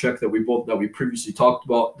Ramczyk that we previously talked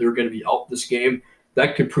about, they're going to be out this game.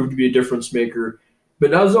 That could prove to be a difference maker.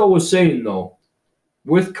 But as I was saying, though,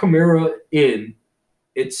 with Kamara in,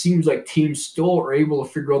 it seems like teams still are able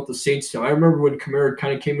to figure out the Saints team. I remember when Kamara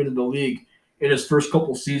kind of came into the league in his first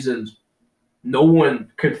couple seasons, no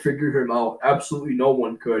one could figure him out. Absolutely no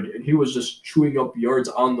one could. And he was just chewing up yards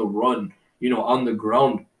on the run, on the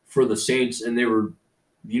ground for the Saints. And they were,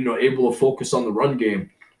 able to focus on the run game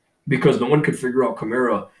because no one could figure out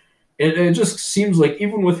Kamara. And it just seems like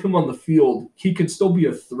even with him on the field, he can still be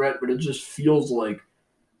a threat, but it just feels like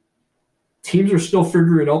teams are still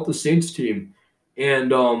figuring out the Saints team.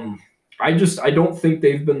 And I don't think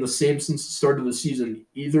they've been the same since the start of the season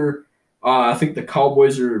either. I think the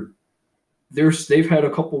Cowboys they've had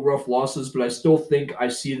a couple rough losses, but I still think I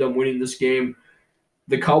see them winning this game.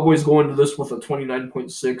 The Cowboys go into this with a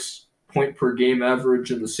 29.6 point per game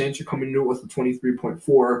average, and the Saints are coming into it with a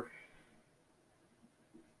 23.4.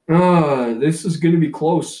 This is going to be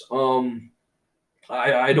close.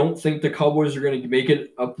 I don't think the Cowboys are going to make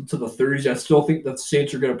it up into the 30s. I still think that the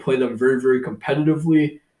Saints are going to play them very, very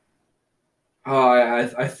competitively. I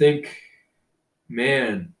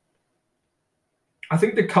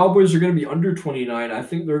think the Cowboys are going to be under 29. I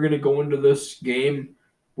think they're going to go into this game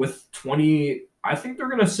with 20. I think they're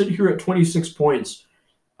going to sit here at 26 points.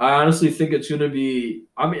 I honestly think it's going to be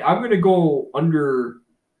 – I'm going to go under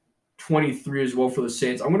 23 as well for the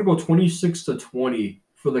Saints. I'm going to go 26-20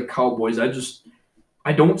 for the Cowboys.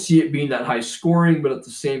 I don't see it being that high scoring, but at the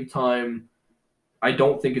same time, I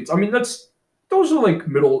don't think it's – those are like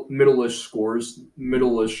middle-ish scores,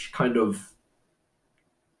 middle-ish kind of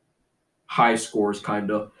high scores kind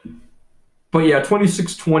of. But yeah,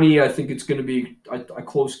 26-20, I think it's going to be a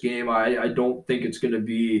close game. I don't think it's going to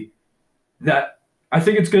be that – I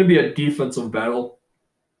think it's going to be a defensive battle.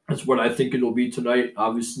 That's what I think it'll be tonight.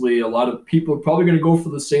 Obviously, a lot of people are probably going to go for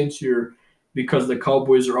the Saints here because the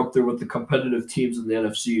Cowboys are up there with the competitive teams in the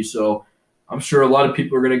NFC. So I'm sure a lot of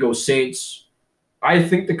people are going to go Saints. I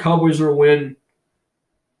think the Cowboys will win.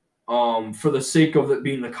 For the sake of it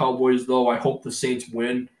being the Cowboys, though, I hope the Saints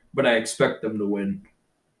win, but I expect them to win.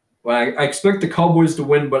 But I expect the Cowboys to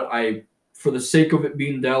win, but for the sake of it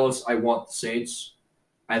being Dallas, I want the Saints.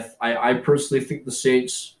 I personally think the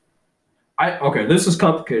Saints. Okay, this is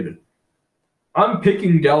complicated. I'm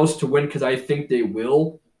picking Dallas to win because I think they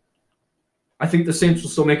will. I think the Saints will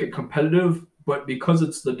still make it competitive, but because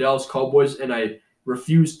it's the Dallas Cowboys and I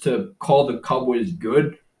refuse to call the Cowboys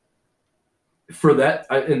good, for that,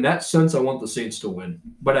 in that sense, I want the Saints to win,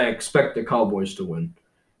 but I expect the Cowboys to win.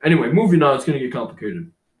 Anyway, moving on, it's going to get complicated.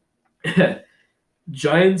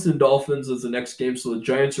 Giants and Dolphins is the next game, so the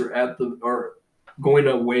Giants are going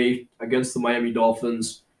away against the Miami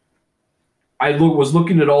Dolphins. Was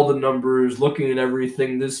looking at all the numbers, looking at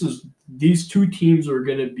everything. These two teams are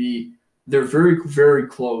going to be they're very very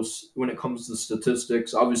close when it comes to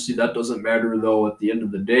statistics. Obviously, that doesn't matter though at the end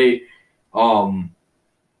of the day.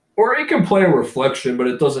 Or it can play a reflection, but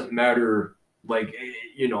it doesn't matter. Like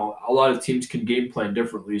a lot of teams can game plan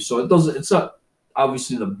differently, so it doesn't. It's not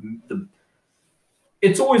obviously the.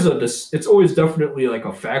 It's always definitely like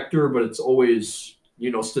a factor, but it's always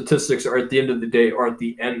statistics are at the end of the day aren't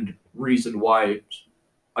the end reason why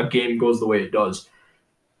a game goes the way it does.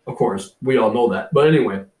 Of course, we all know that. But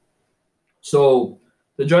anyway, so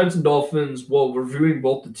the Giants and Dolphins. Well, reviewing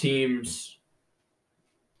both the teams,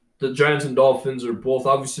 the Giants and Dolphins are both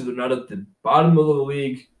obviously they're not at the bottom of the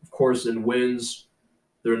league, of course, in wins.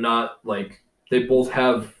 They're not like they both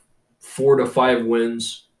have 4 to 5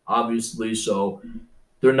 wins, obviously. So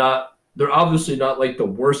they're obviously not like the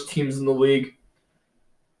worst teams in the league.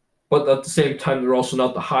 But at the same time, they're also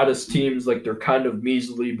not the hottest teams. Like they're kind of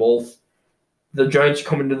measly both. The Giants are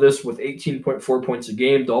coming to this with 18.4 points a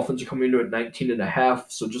game. Dolphins are coming into it 19.5,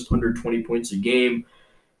 so just under 20 points a game.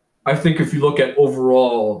 I think if you look at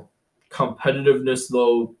overall competitiveness,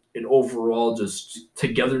 though, and overall just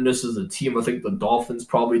togetherness as a team, I think the Dolphins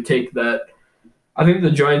probably take that. I think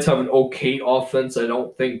the Giants have an okay offense. I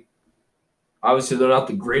don't think, obviously, they're not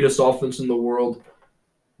the greatest offense in the world.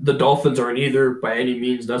 The Dolphins aren't either by any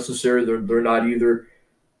means necessary. They're not either.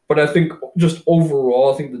 But I think just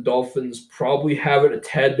overall, I think the Dolphins probably have it a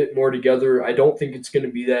tad bit more together. I don't think it's going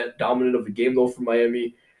to be that dominant of a game, though, for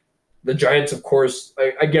Miami. The Giants, of course,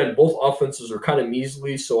 again, both offenses are kind of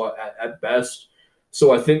measly, so at best.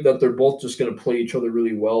 So I think that they're both just going to play each other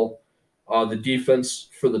really well. The defense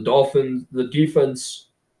for the Dolphins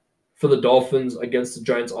against the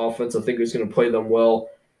Giants offense, I think is going to play them well.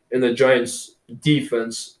 And the Giants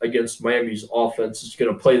defense against Miami's offense is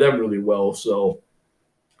going to play them really well. So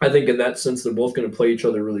I think in that sense, they're both going to play each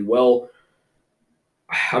other really well.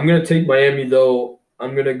 I'm going to take Miami, though.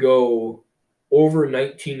 I'm going to go over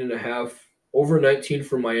 19.5, over 19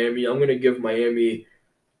 for Miami. I'm going to give Miami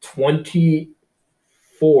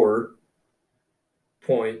 24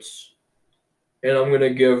 points, and I'm going to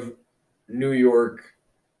give New York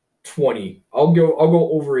 20. I'll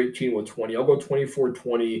go over 18 with 20. I'll go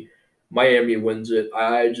 24-20. Miami wins it.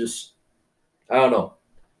 I don't know.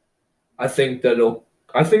 I think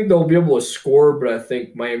they'll be able to score, but I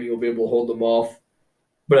think Miami will be able to hold them off.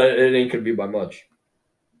 But it ain't gonna be by much.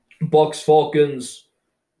 Bucks Falcons.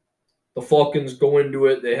 The Falcons go into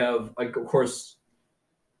it. They have, like, of course,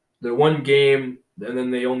 their one game, and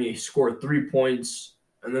then they only score 3 points,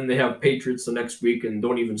 and then they have Patriots the next week and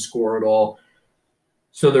don't even score at all.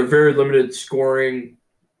 So they're very limited scoring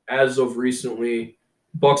as of recently.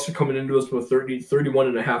 Bucks are coming into us with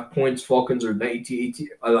 31.5 points. Falcons are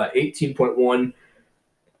 18.1.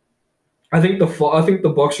 I think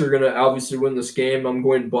the Bucks are going to obviously win this game. I'm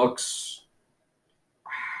going Bucks.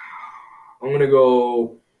 I'm going to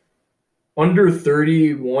go under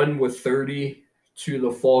 31 with 30 to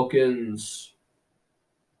the Falcons.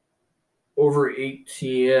 Over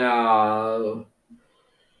 18.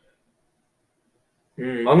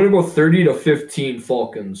 I'm going to go 30-15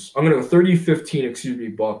 Falcons. I'm going to go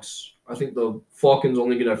 30-15, Bucks. I think the Falcons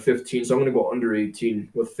only going to have 15, so I'm going to go under 18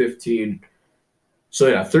 with 15. So,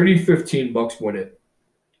 yeah, 30-15 Bucks win it.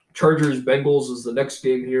 Chargers-Bengals is the next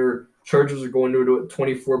game here. Chargers are going to do it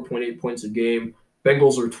 24.8 points a game.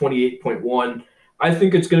 Bengals are 28.1. I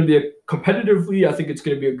think it's going to be competitively, I think it's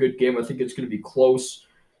going to be a good game. I think it's going to be close.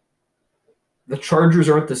 The Chargers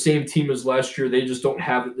aren't the same team as last year. They just don't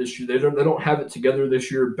have it this year. They don't have it together this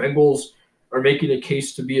year. Bengals are making a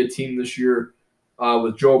case to be a team this year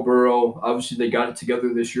with Joe Burrow. Obviously, they got it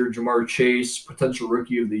together this year. Jamar Chase, potential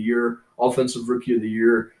rookie of the year, offensive rookie of the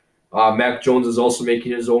year. Mac Jones is also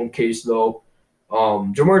making his own case, though.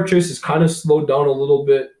 Jamar Chase has kind of slowed down a little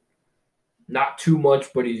bit. Not too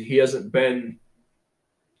much, but he hasn't been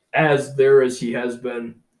as there as he has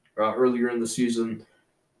been earlier in the season.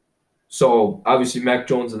 So, obviously, Mac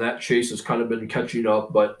Jones and that Chase has kind of been catching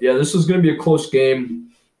up. But, yeah, this is going to be a close game.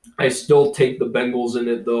 I still take the Bengals in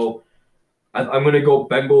it, though. I'm going to go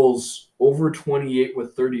Bengals over 28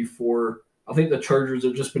 with 34. I think the Chargers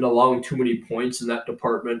have just been allowing too many points in that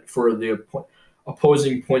department for the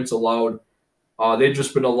opposing points allowed. They've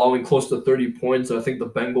just been allowing close to 30 points. And I think the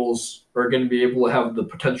Bengals are going to be able to have the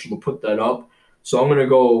potential to put that up. So I'm going to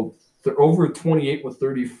go over 28 with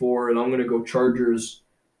 34, and I'm going to go Chargers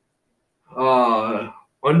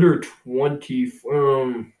under 20.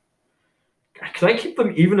 Can I keep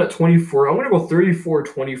them even at 24? I'm going to go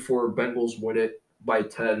 34-24. Bengals win it by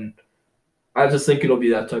 10. I just think it'll be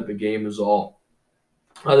that type of game is all.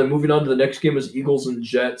 Then moving on to the next game is Eagles and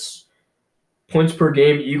Jets. Points per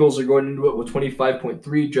game, Eagles are going into it with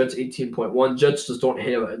 25.3, Jets 18.1. Jets just don't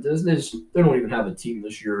have it. They don't even have a team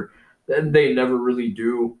this year. They never really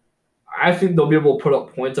do. I think they'll be able to put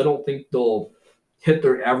up points. I don't think they'll hit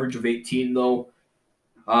their average of 18, though.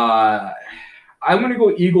 I'm going to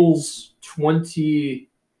go Eagles 20.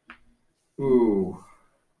 Ooh.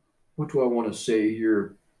 What do I want to say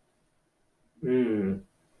here? I'm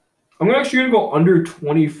actually going to go under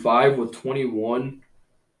 25 with 21.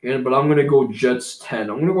 But I'm going to go Jets 10.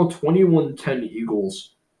 I'm going to go 21-10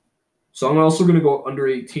 Eagles. So I'm also going to go under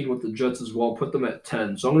 18 with the Jets as well. Put them at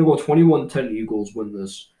 10. So I'm going to go 21-10 Eagles win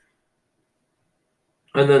this.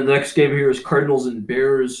 And then the next game here is Cardinals and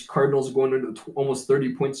Bears. Cardinals are going into almost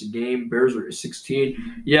 30 points a game. Bears are at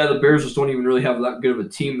 16. Yeah, the Bears just don't even really have that good of a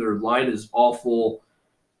team. Their line is awful.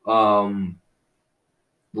 The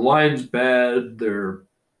line's bad.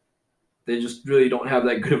 They just really don't have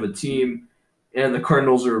that good of a team. And the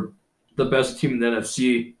Cardinals are the best team in the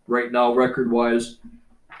NFC right now, record-wise.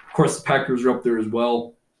 Of course, the Packers are up there as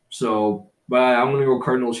well. So, but I'm going to go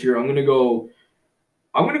Cardinals here. I'm going to go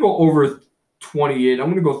over 28. I'm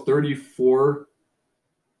going to go 34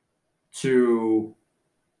 to.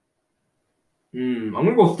 I'm going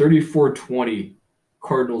to go 34-20.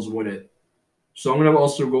 Cardinals win it. So I'm going to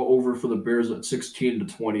also go over for the Bears at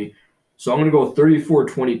 16-20. So I'm going to go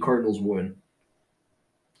 34-20. Cardinals win.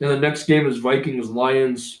 And the next game is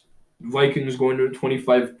Vikings-Lions. Vikings going to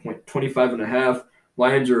 25.5.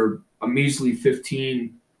 Lions are a measly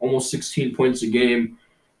 15, almost 16 points a game.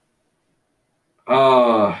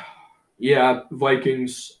 Yeah,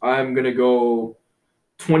 Vikings. I'm gonna go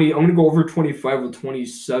 20. I'm gonna go over 25 with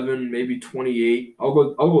 27, maybe 28. I'll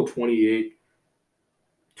go 28.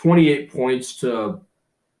 28 points to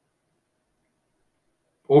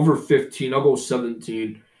over 15. I'll go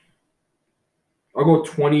 17. I'll go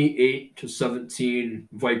 28-17.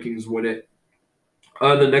 Vikings win it.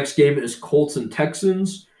 The next game is Colts and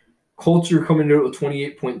Texans. Colts are coming in with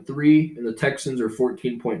 28.3, and the Texans are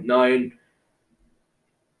 14.9.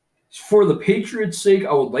 For the Patriots' sake,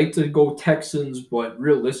 I would like to go Texans, but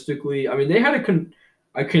realistically, I mean, they had I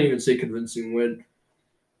can't even say convincing win.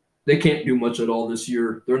 They can't do much at all this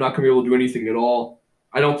year. They're not going to be able to do anything at all.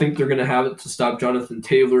 I don't think they're going to have it to stop Jonathan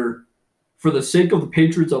Taylor. For the sake of the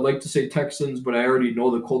Patriots, I'd like to say Texans, but I already know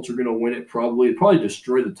the Colts are going to win it probably. Probably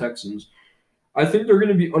destroy the Texans. I think they're going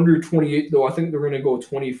to be under 28, though. I think they're going to go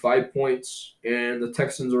 25 points, and the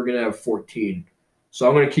Texans are going to have 14. So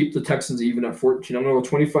I'm going to keep the Texans even at 14. I'm going to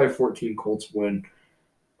go 25-14, Colts win.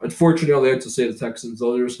 Unfortunately, I have to say the Texans,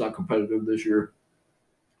 though. They're just not competitive this year.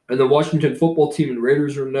 And the Washington football team and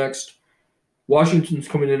Raiders are next. Washington's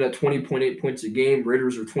coming in at 20.8 points a game.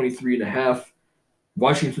 Raiders are 23.5.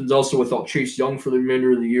 Washington's also without Chase Young for the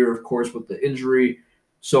remainder of the year, of course, with the injury.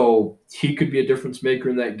 So he could be a difference maker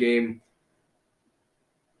in that game.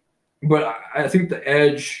 But I think the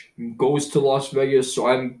edge goes to Las Vegas. So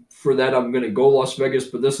I'm going to go Las Vegas.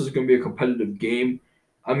 But this is going to be a competitive game.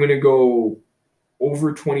 I'm going to go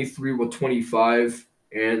over 23 with 25.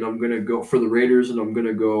 And I'm going to go for the Raiders. And I'm going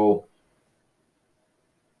to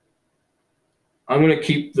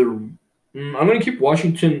keep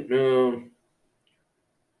Washington.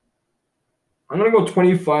 I'm going to go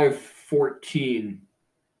 25-14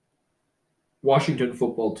 Washington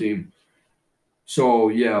football team. So,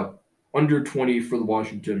 yeah, under 20 for the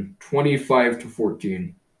Washington.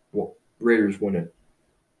 25-14. Well, Raiders win it.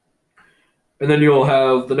 And then you'll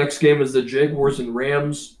have the next game is the Jaguars and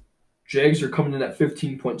Rams. Jags are coming in at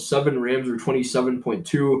 15.7. Rams are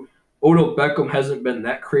 27.2. Odell Beckham hasn't been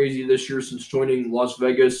that crazy this year since joining Las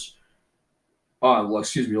Angeles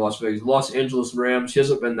Rams. He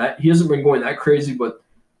hasn't been going that crazy, but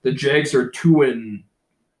the Jags are 2-10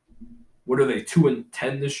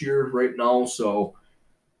 this year right now. So,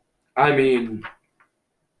 I mean,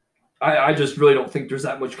 I just really don't think there's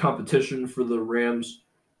that much competition for the Rams.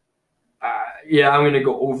 I'm going to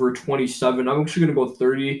go over 27. I'm actually going to go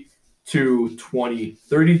 30-20.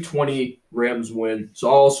 30-20 Rams win. So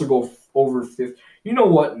I'll also go over 50. You know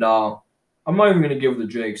what? No. I'm not even going to give the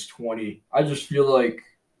Jags 20. I just feel like,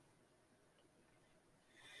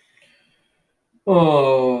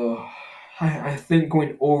 I think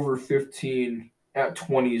going over 15 at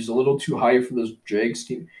 20 is a little too high for this Jags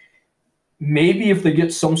team. Maybe if they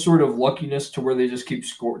get some sort of luckiness to where they just keep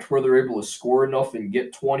score, to where they're able to score enough and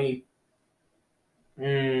get 20.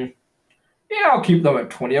 Yeah, I'll keep them at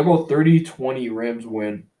 20. I'll go 30-20 Rams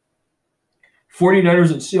win.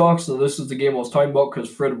 49ers and Seahawks. So this is the game I was talking about because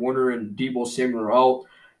Fred Warner and Deebo Samuel are out.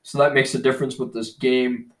 So that makes a difference with this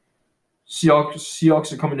game.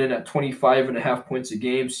 Seahawks are coming in at 25.5 points a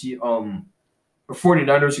game. Or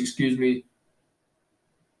 49ers, excuse me.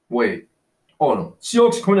 Wait. Oh, no.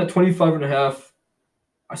 Seahawks are coming at 25.5.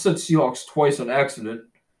 I said Seahawks twice on accident.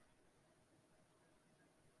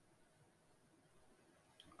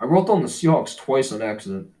 I wrote down the Seahawks twice on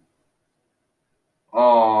accident.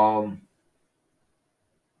 I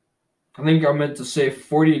think I meant to say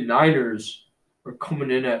 49ers are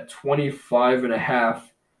coming in at 25.5,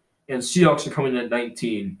 and Seahawks are coming in at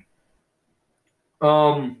 19.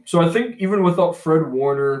 So I think even without Fred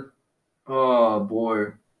Warner, oh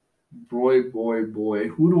boy,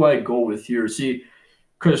 who do I go with here? See,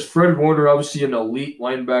 because Fred Warner, obviously an elite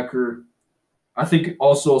linebacker, I think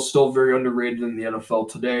also still very underrated in the NFL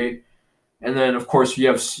today. And then of course you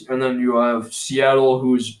have Seattle,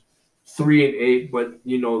 who's 3-8, but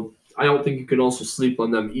I don't think you can also sleep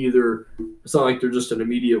on them either. It's not like they're just an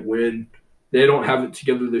immediate win. They don't have it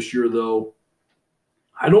together this year though.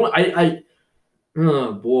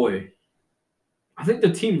 Oh boy. I think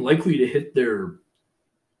the team likely to hit their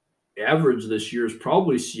average this year is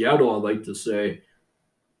probably Seattle, I'd like to say.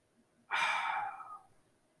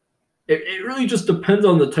 It really just depends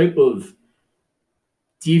on the type of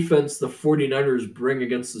defense the 49ers bring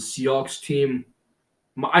against the Seahawks team.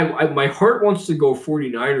 My heart wants to go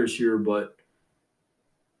 49ers here, but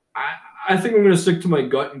I think I'm going to stick to my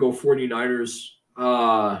gut and go 49ers.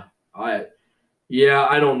 I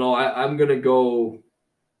don't know. I'm going to go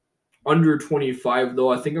under 25,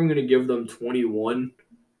 though. I think I'm going to give them 21.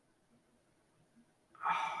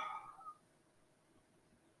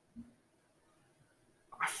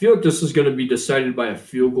 I feel like this is going to be decided by a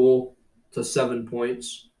field goal to 7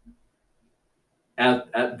 points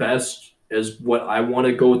at best is what I want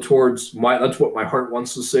to go towards. That's what my heart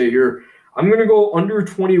wants to say here. I'm going to go under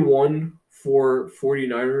 21 for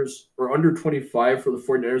 49ers or under 25 for the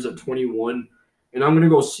 49ers at 21. And I'm going to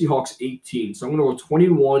go Seahawks 18. So I'm going to go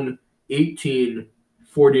 21-18.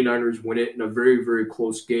 49ers win it in a very, very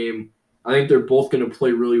close game. I think they're both going to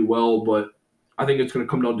play really well, but I think it's going to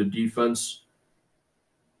come down to defense.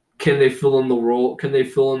 Can they fill in the role? Can they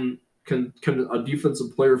fill in? Can a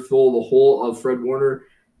defensive player fill the hole of Fred Warner?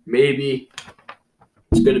 Maybe.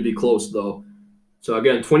 It's going to be close, though. So,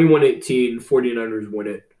 again, 21-18, 49ers win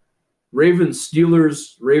it.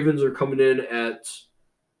 Ravens-Steelers. Ravens are coming in at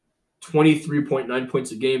 23.9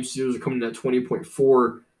 points a game. Steelers are coming in at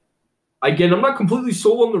 20.4. Again, I'm not completely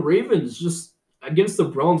sold on the Ravens. Just against the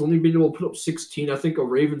Browns, only being able to put up 16. I think a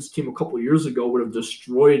Ravens team a couple years ago would have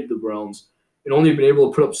destroyed the Browns and only been able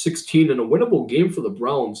to put up 16 in a winnable game for the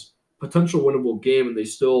Browns. Potential winnable game, and they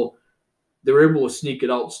were able to sneak it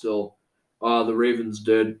out still. The Ravens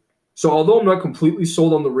did. So although I'm not completely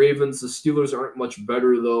sold on the Ravens, the Steelers aren't much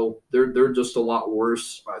better, though. They're just a lot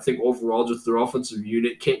worse. I think overall just their offensive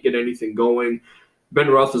unit can't get anything going. Ben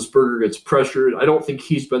Roethlisberger gets pressured. I don't think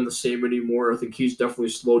he's been the same anymore. I think he's definitely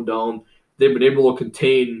slowed down. They've been able to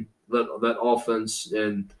contain that offense,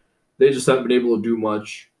 and they just haven't been able to do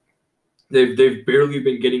much. They've barely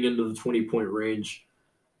been getting into the 20-point range.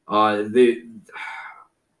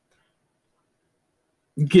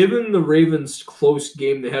 Given the Ravens' close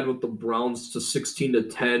game they had with the Browns to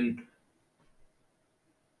 16-10,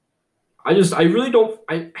 I really don't.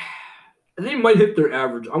 They might hit their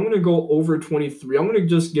average. I'm going to go over 23. I'm going to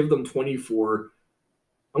just give them 24.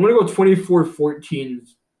 I'm going to go 24-14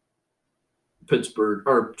 Pittsburgh,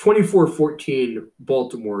 or 24-14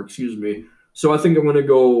 Baltimore, excuse me. So I think I'm going to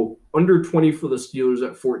go under 20 for the Steelers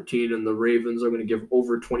at 14, and the Ravens I'm going to give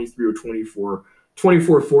over 23 or 24.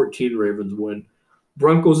 24-14 Ravens win.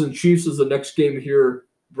 Broncos and Chiefs is the next game here.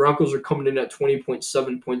 Broncos are coming in at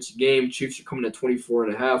 20.7 points a game. Chiefs are coming at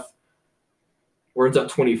 24.5. Or it's at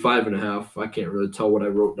 25.5. I can't really tell what I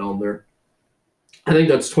wrote down there. I think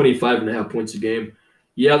that's 25.5 points a game.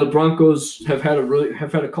 Yeah, the Broncos have had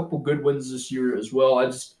a couple good wins this year as well.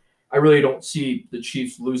 I really don't see the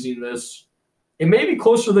Chiefs losing this. It may be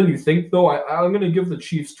closer than you think, though. I'm going to give the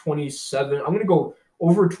Chiefs 27. I'm going to go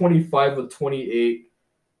over 25 with 28.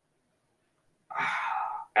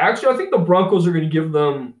 Actually, I think the Broncos are going to give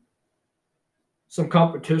them some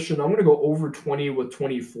competition. I'm going to go over 20 with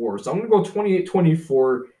 24. So I'm going to go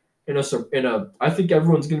 28-24 I think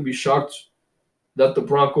everyone's going to be shocked that the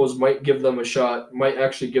Broncos might give them a shot, might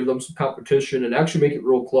actually give them some competition and actually make it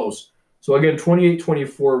real close. So again,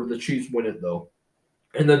 28-24, the Chiefs win it though.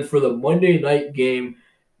 And then for the Monday night game,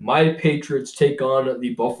 my Patriots take on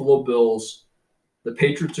the Buffalo Bills. The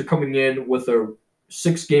Patriots are coming in with a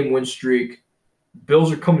 6-game win streak.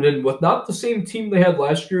 Bills are coming in with not the same team they had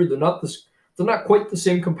last year. They're not quite the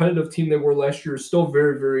same competitive team they were last year. Still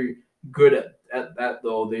very, very good at that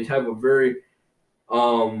though. They have a very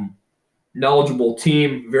knowledgeable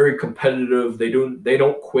team, very competitive. They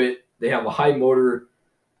don't quit. They have a high motor,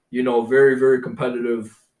 very, very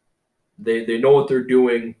competitive. They know what they're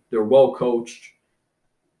doing. They're well coached.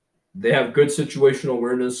 They have good situational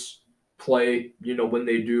awareness play, when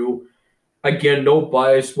they do. Again, no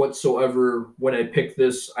bias whatsoever when I pick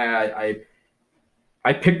this. I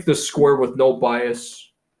picked this score with no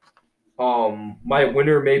bias. My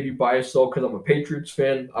winner may be biased though because I'm a Patriots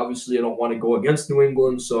fan. Obviously, I don't want to go against New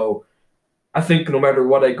England, so I think no matter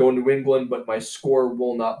what, I go New England, but my score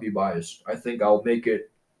will not be biased. I think I'll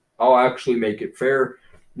actually make it fair.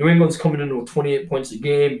 New England's coming in with 28 points a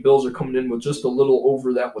game. Bills are coming in with just a little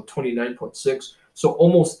over that with 29.6. So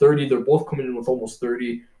almost 30. They're both coming in with almost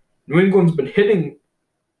 30. New England's been hitting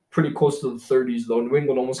pretty close to the 30s, though. New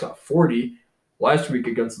England almost got 40 last week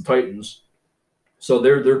against the Titans. So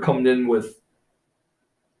they're coming in with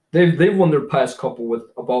they've won their past couple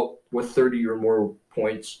with 30 or more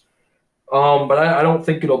points. But I don't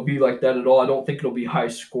think it'll be like that at all. I don't think it'll be high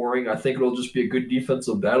scoring. I think it'll just be a good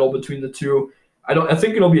defensive battle between the two. I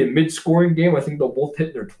think it'll be a mid-scoring game. I think they'll both hit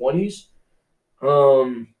in their 20s.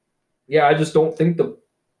 Yeah, I just don't think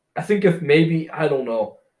I think if maybe, I don't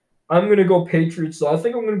know. I'm going to go Patriots. So I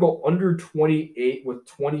think I'm going to go under 28 with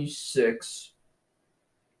 26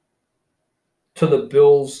 to the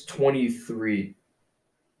Bills 23.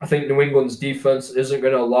 I think New England's defense isn't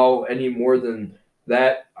going to allow any more than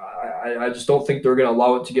that. I just don't think they're going to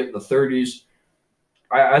allow it to get in the 30s.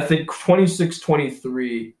 I think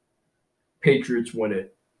 26-23 Patriots win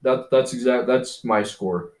it. That's my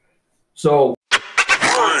score. So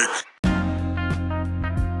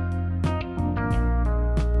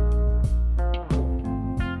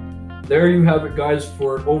there you have it, guys,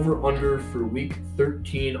 for over-under for Week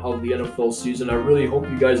 13 of the NFL season. I really hope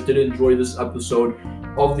you guys did enjoy this episode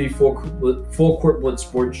of the Full Court Blitz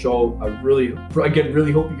Sports Show. I really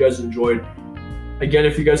hope you guys enjoyed. Again,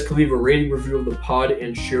 if you guys could leave a rating review of the pod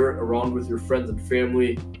and share it around with your friends and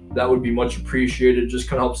family, that would be much appreciated. Just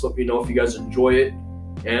kind of helps let me know if you guys enjoy it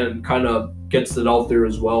and kind of gets it out there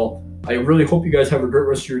as well. I really hope you guys have a great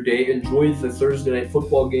rest of your day. Enjoy the Thursday night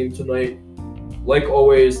football game tonight. Like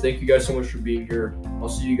always, thank you guys so much for being here. I'll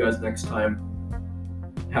see you guys next time.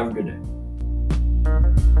 Have a good day.